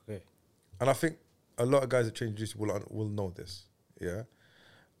 Okay. And I think a lot of guys that train jiu-jitsu will know this, yeah?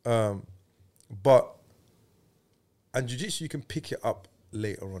 And jiu-jitsu, you can pick it up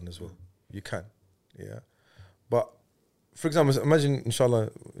later on as well. You can, yeah? But for example, imagine, inshallah,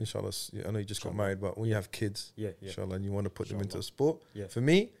 I know you just got married, but when you have kids, inshallah, and you want to put them into a sport, for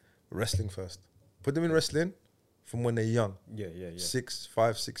me, wrestling first. Put them in wrestling from when they're young.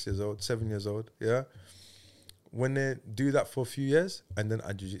 5, 6 years old, 7 years old, yeah? When they do that for a few years, and then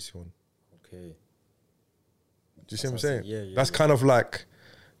add jiu-jitsu on. Okay. Do you see what I'm saying? Yeah. That's kind of like,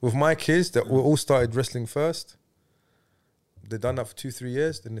 with my kids, that we all started wrestling first. They done that for 2-3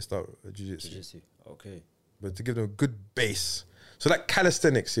 years, then they start jiu-jitsu. Okay. But to give them a good base. So like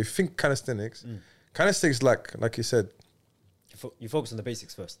calisthenics, if you think calisthenics, calisthenics like you said, you focus on the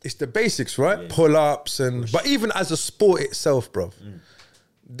basics first. It's the basics, right? Pull-ups but even as a sport itself, bro.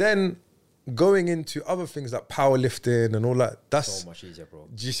 Then going into other things like powerlifting and all that, that's so much easier, bro.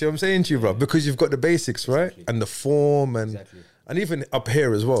 Do you see what I'm saying to you, bro? Because you've got the basics, right? And the form and even up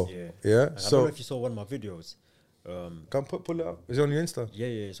here as well. Yeah. So I don't know if you saw one of my videos. Come pull it up. Is it on your Insta? Yeah,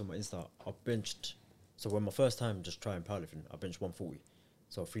 it's on my Insta. I benched. So when my first time just trying powerlifting, I benched 140.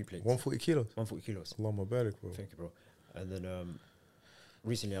 So 3 plates. 140 kilos? 140 kilos. Allah Mubarak, bro. Thank you, bro. And then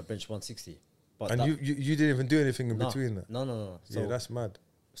recently I benched 160. But and you didn't even do anything in between that? No. So, yeah, that's mad.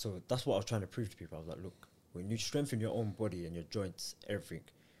 So that's what I was trying to prove to people. I was like, look, when you strengthen your own body and your joints, everything,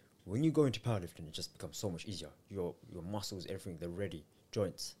 when you go into powerlifting, it just becomes so much easier. Your muscles, everything, they're ready.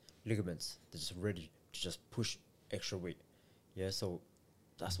 Joints, ligaments, they're just ready to just push extra weight. Yeah, so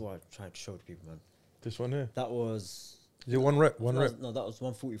that's what I tried to show to people, man. This one here? That was... Is it one rep? No, that was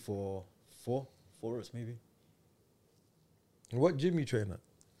 140 for 4 reps, maybe. What gym you train at?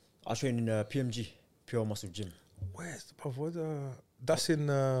 I train in PMG, Pure Muscle Gym. Where's the... That's in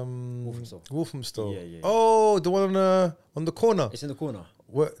Walthamstow. Yeah. Oh, the one on the corner. It's in the corner.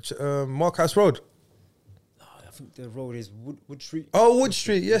 Markhouse Road. I think the road is Wood Street. Oh, Wood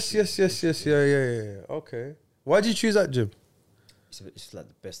Street. Yes. Yeah. Okay. Why did you choose that gym? It's like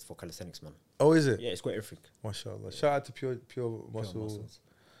the best for calisthenics, man. Oh, is it? Yeah, it's got everything. MashaAllah. Shout out to Pure Muscle. Muscles.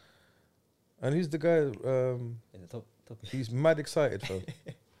 And who's the guy? In the top. He's mad excited, bro.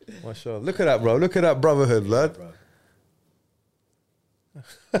 MashaAllah. Look at that, bro. Look at that brotherhood, lad. Bro.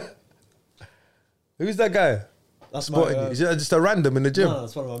 Who's that guy? That's spotting you. Is it just a random in the gym? No,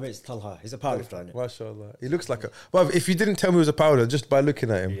 that's one of my mates, Talha. He's a powerlifter, innit? MashaAllah. He looks like a... Well, if you didn't tell me he was a powerlifter, just by looking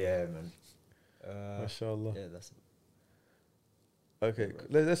at him. Yeah, man. MashaAllah. Yeah, that's it. Okay,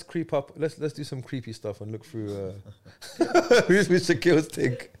 let's creep up. Let's do some creepy stuff and look through Mr. Shakil's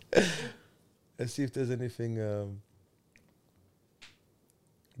thing. Let's see if there's anything.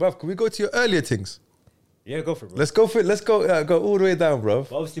 Bruv, can we go to your earlier things? Yeah, go for it, bro. Let's go for it. Let's go go all the way down, bruv.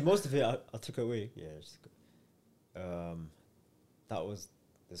 But obviously, most of it I took away. Yeah, that was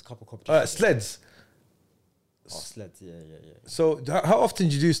there's a couple competitions. Sleds. Oh, sleds. Yeah. So how often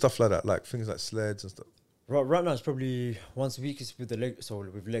do you do stuff like that, like things like sleds and stuff? Right now, it's probably once a week. It's with the leg, so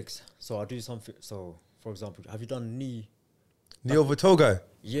with legs. So I do something. So, for example, have you done knee over toe guy?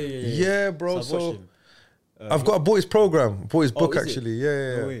 Yeah. Yeah, bro. So So I've got a boys program, boys book is it? actually.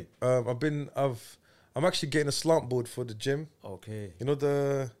 Yeah. No way. I'm actually getting a slant board for the gym. Okay. You know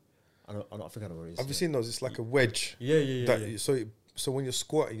I think I know what it is. have you seen those? It's like a wedge. Yeah. So when you're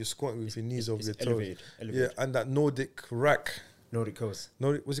squatting with your knees over your toes. Elevated. Yeah, and that Nordic rack. Nordic curls.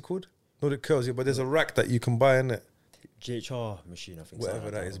 What's it called? Nordic curls. Yeah, but there's a rack that you can buy in it. GHR machine, I think. Whatever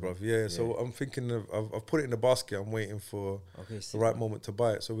that is, bruv. Yeah. So I'm thinking I've put it in the basket. I'm waiting for the right moment to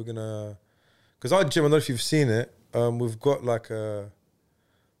buy it. So we're gonna, because our gym, I don't know if you've seen it. We've got like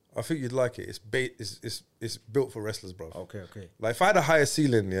I think you'd like it. It's built for wrestlers, bruv. Okay. Like if I had a higher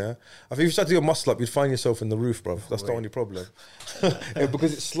ceiling, yeah, I think if you start to do a muscle up, you'd find yourself in the roof, bruv. That's the only problem. Yeah,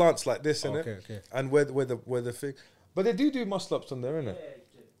 because it slants like this, innit? Okay. And where the thing, but they do muscle ups on there, innit?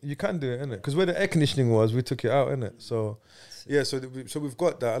 You can do it, innit? Because where the air conditioning was, we took it out, innit? So yeah, so we've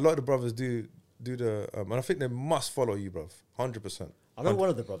got that. A lot of the brothers do the, and I think they must follow you, bruv. 100%. I know one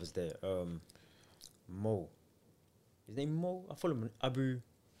of the brothers there, Mo. His name Mo. I follow him. Abu.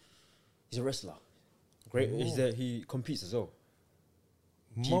 He's a wrestler. Great. Mo. He competes as well.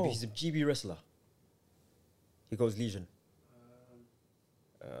 Mo. He's a GB wrestler. He goes Legion.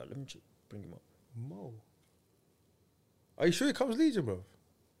 Let me bring him up. Mo. Are you sure he comes Legion, bro?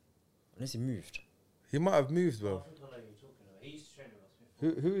 Unless he moved. He might have moved, bro. I think I know who you're talking about. He used to train with us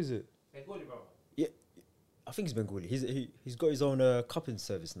before. Who is it? Bengali brother. Yeah, I think he's Bengali. He's got his own cupping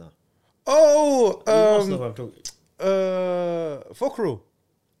service now. Oh, You must know who I'm talking. Fokru.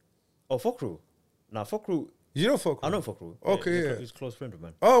 Oh, Fokru. Nah, Fokru. You know Fokru? I know Fokru. Okay, yeah. He's a close friend of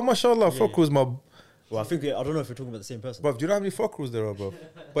mine. Oh, mashallah, Yeah, Fokru's my... Well, I think, I don't know if you're talking about the same person. Bruv, do you know how many Fokrus there are, bruv?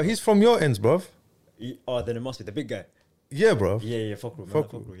 But he's from your ends, bruv. Then it must be the big guy. Yeah, bruv. Yeah, Fokru.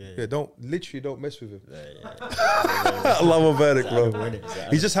 Fokru. Yeah. Don't mess with him. Yeah. Allah Mubarak, It's Arab, bro. innit?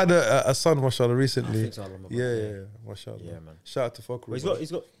 It's He just had a son, mashallah, I recently. think so, Allah Mubarak, Yeah, mashallah. Yeah, man. Shout out to Fokru. Well, bruv.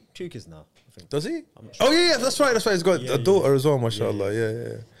 he's got 2 kids now, I think. Does he? I'm not sure. Oh, yeah, that's right. He's got Yeah, a daughter as well, Yeah, mashallah. Yeah.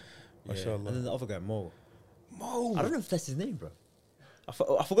 Yeah. Mashallah. And then the other guy, Mo. Mo. I don't know if that's his name, bro. I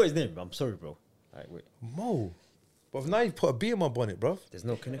forgot his name. I'm sorry, bro. Alright, wait. Mo. But now you put a B in my bonnet, bruv. There's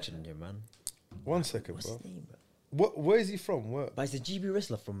no connection in here, man. 1 second, What's bro. his name, bro? Where is he from? Where? But he's a GB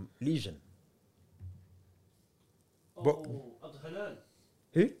wrestler from Legion. But- Abdul Hanan.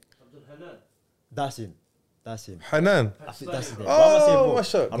 Who? Abdul Hanan. That's him. Hanan. I think that's his name. Why am I saying Oh, Mo?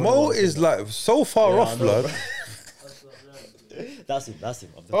 mashallah. I don't know Mo why I'm is saying like so far Yeah, off, I know, blood. bro. That's not That's him.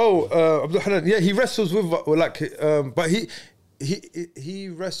 Oh, Abdul Hanan. Yeah, he wrestles with but he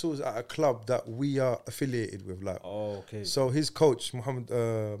wrestles at a club that we are affiliated with, like. Oh, okay. So his coach Muhammad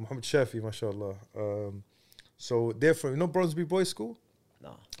Shafi, mashallah. So they're from Bronsby Boys School.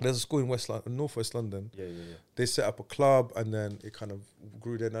 Nah. There's a school in Northwest London. Yeah. They set up a club and then it kind of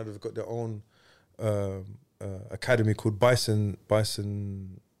grew there. Now they've got their own academy called Bison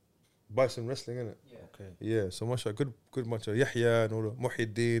Wrestling, innit? Yeah. Okay. Yeah, so mashallah, good bunch of Yahya and all the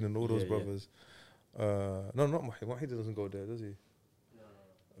Muhyiddin and all those Yeah. brothers. No, not Muhyiddin. Muhyiddin doesn't go there, does he?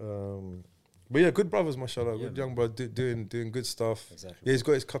 No. But yeah, good brothers, mashallah. Yeah, Good young brother doing good stuff. Exactly. Yeah, he's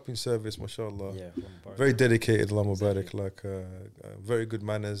got his cupping service, mashallah. Yeah. Very dedicated, Allah Mubarak. Exactly. Like very good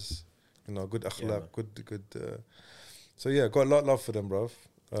manners, good akhlaq, man. good. So yeah, got a lot of love for them, bruv.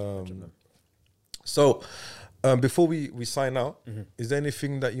 Man. So before we sign out, Mhm. is there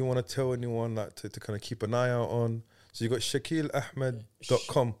anything that you want to tell anyone like to kind of keep an eye out on? So you got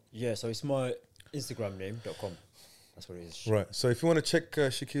shakilahmed.com. Yeah, so it's my Instagram name.com. That's what it is. Right. So if you want to check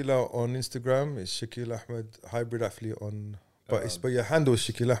Shaquille out on Instagram, it's Shaquille Ahmed Hybrid Athlete on. But your handle is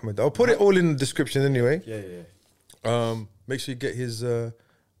Shaquille Ahmed. I'll put it all in the description anyway. Yeah. Make sure you get his.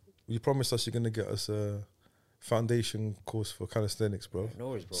 You promised us you're gonna get us a foundation course for calisthenics, bro. No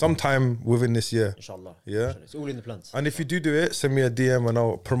worries, bro. Sometime within this year. Inshallah. Yeah. Inshallah. It's all in the plans. And if you do it, send me a DM and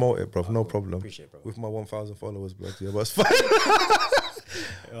I'll promote it, bro. No problem. Appreciate it, bro. With my 1,000 followers, blood. Yeah, but it's fine.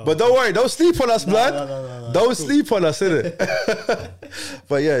 But don't worry, don't sleep on us, blood. No, don't sleep on us, innit?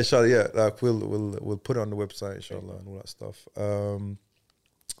 But yeah, inshallah, yeah, like we'll put it on the website, inshallah, and all that stuff.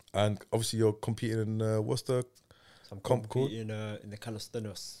 And obviously you're competing in what's the comp called? In the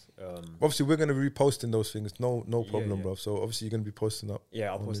calisthenics. Obviously we're gonna be reposting those things. No problem, bro. So obviously you're gonna be posting up.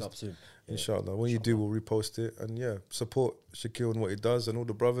 Yeah, I'll post it up soon. Inshallah. When you do, we'll repost it, and yeah, support Shaquille and what he does, and all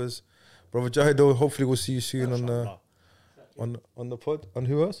the brothers. Brother Jahido, hopefully we'll see you soon on the pod. On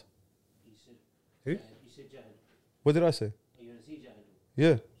who else? Who? You said Jahid. What did I say? Are you going to see Jahid?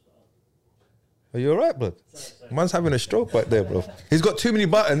 Yeah. Are you alright, blood? Man's having a stroke back there, bro. He's got too many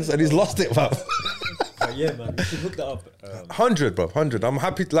buttons and he's lost it, bro. Yeah, man. You should hook that up. 100, bro. 100. I'm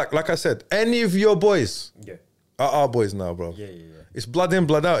happy. Like I said, any of your boys are our boys now, bro. Yeah. It's blood in,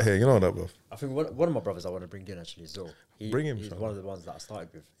 blood out here. You know that, bro. I think one of my brothers I want to bring in actually is Zul. Bring him, He's inshallah. one of the ones that I started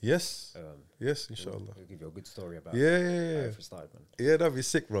with. Yes. Yes, inshallah. He'll give you a good story about Yeah. how he started, man. Yeah, that'd be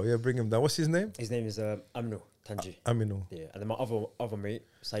sick, bro. Yeah, bring him down. What's his name? His name is Aminu Tanji. Aminu. Yeah, and then my other mate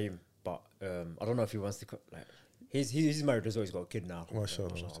Saim, but I don't know if he wants to like. He's married as well. He's got a kid now. Mashallah.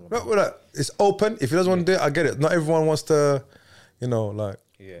 No, it's open. If he doesn't want to do it, I get it. Not everyone wants to, like.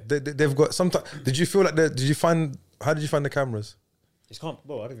 Yeah. They've got sometimes. Did you feel like How did you find the cameras? It's calm,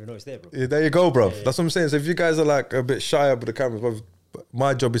 bro. I don't even know it's there, bro. Yeah, there you go, bro. Yeah. That's what I'm saying. So if you guys are like a bit shy about the cameras, bro,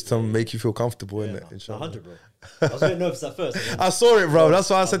 my job is to make you feel comfortable in it. Inshallah. 100, bro. I was a bit nervous at first. I saw it, bro. That's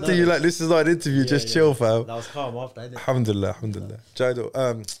why I said to you, like, this is not an interview. Just chill, fam. That was calm after, didn't it? Alhamdulillah.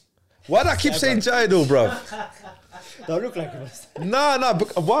 Jaido. Why do I keep saying Jaido, bro? Don't look like him. Nah.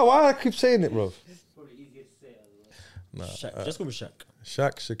 Why I keep saying it, bro? It's probably easier to say as well. Shaq. Just call me Shaq.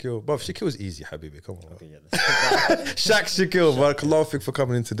 Shaq, Shaquille. Bro, Shaquille's easy, Habibi. Come on, bro. Okay, yeah. Shaq, Shaquille, barakallahu for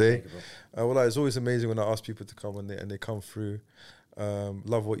coming in today. Thank you, bro. Well, it's always amazing when I ask people to come and they come through.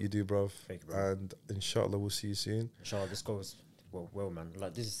 Love what you do, bro. Thank you, bro. And inshallah, we'll see you soon. Inshallah, this goes well, man.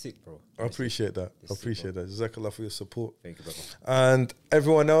 Like, this is sick, bro. I appreciate that. I appreciate that. Jazakallah for your support. Thank you, brother. And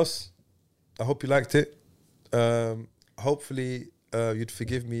everyone else, I hope you liked it. Hopefully, you'd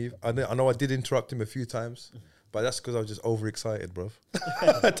forgive me. I know I did interrupt him a few times. But that's because I was just overexcited, bro,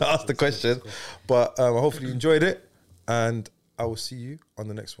 to ask the question. But hopefully you enjoyed it. And I will see you on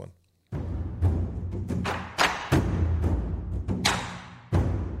the next one.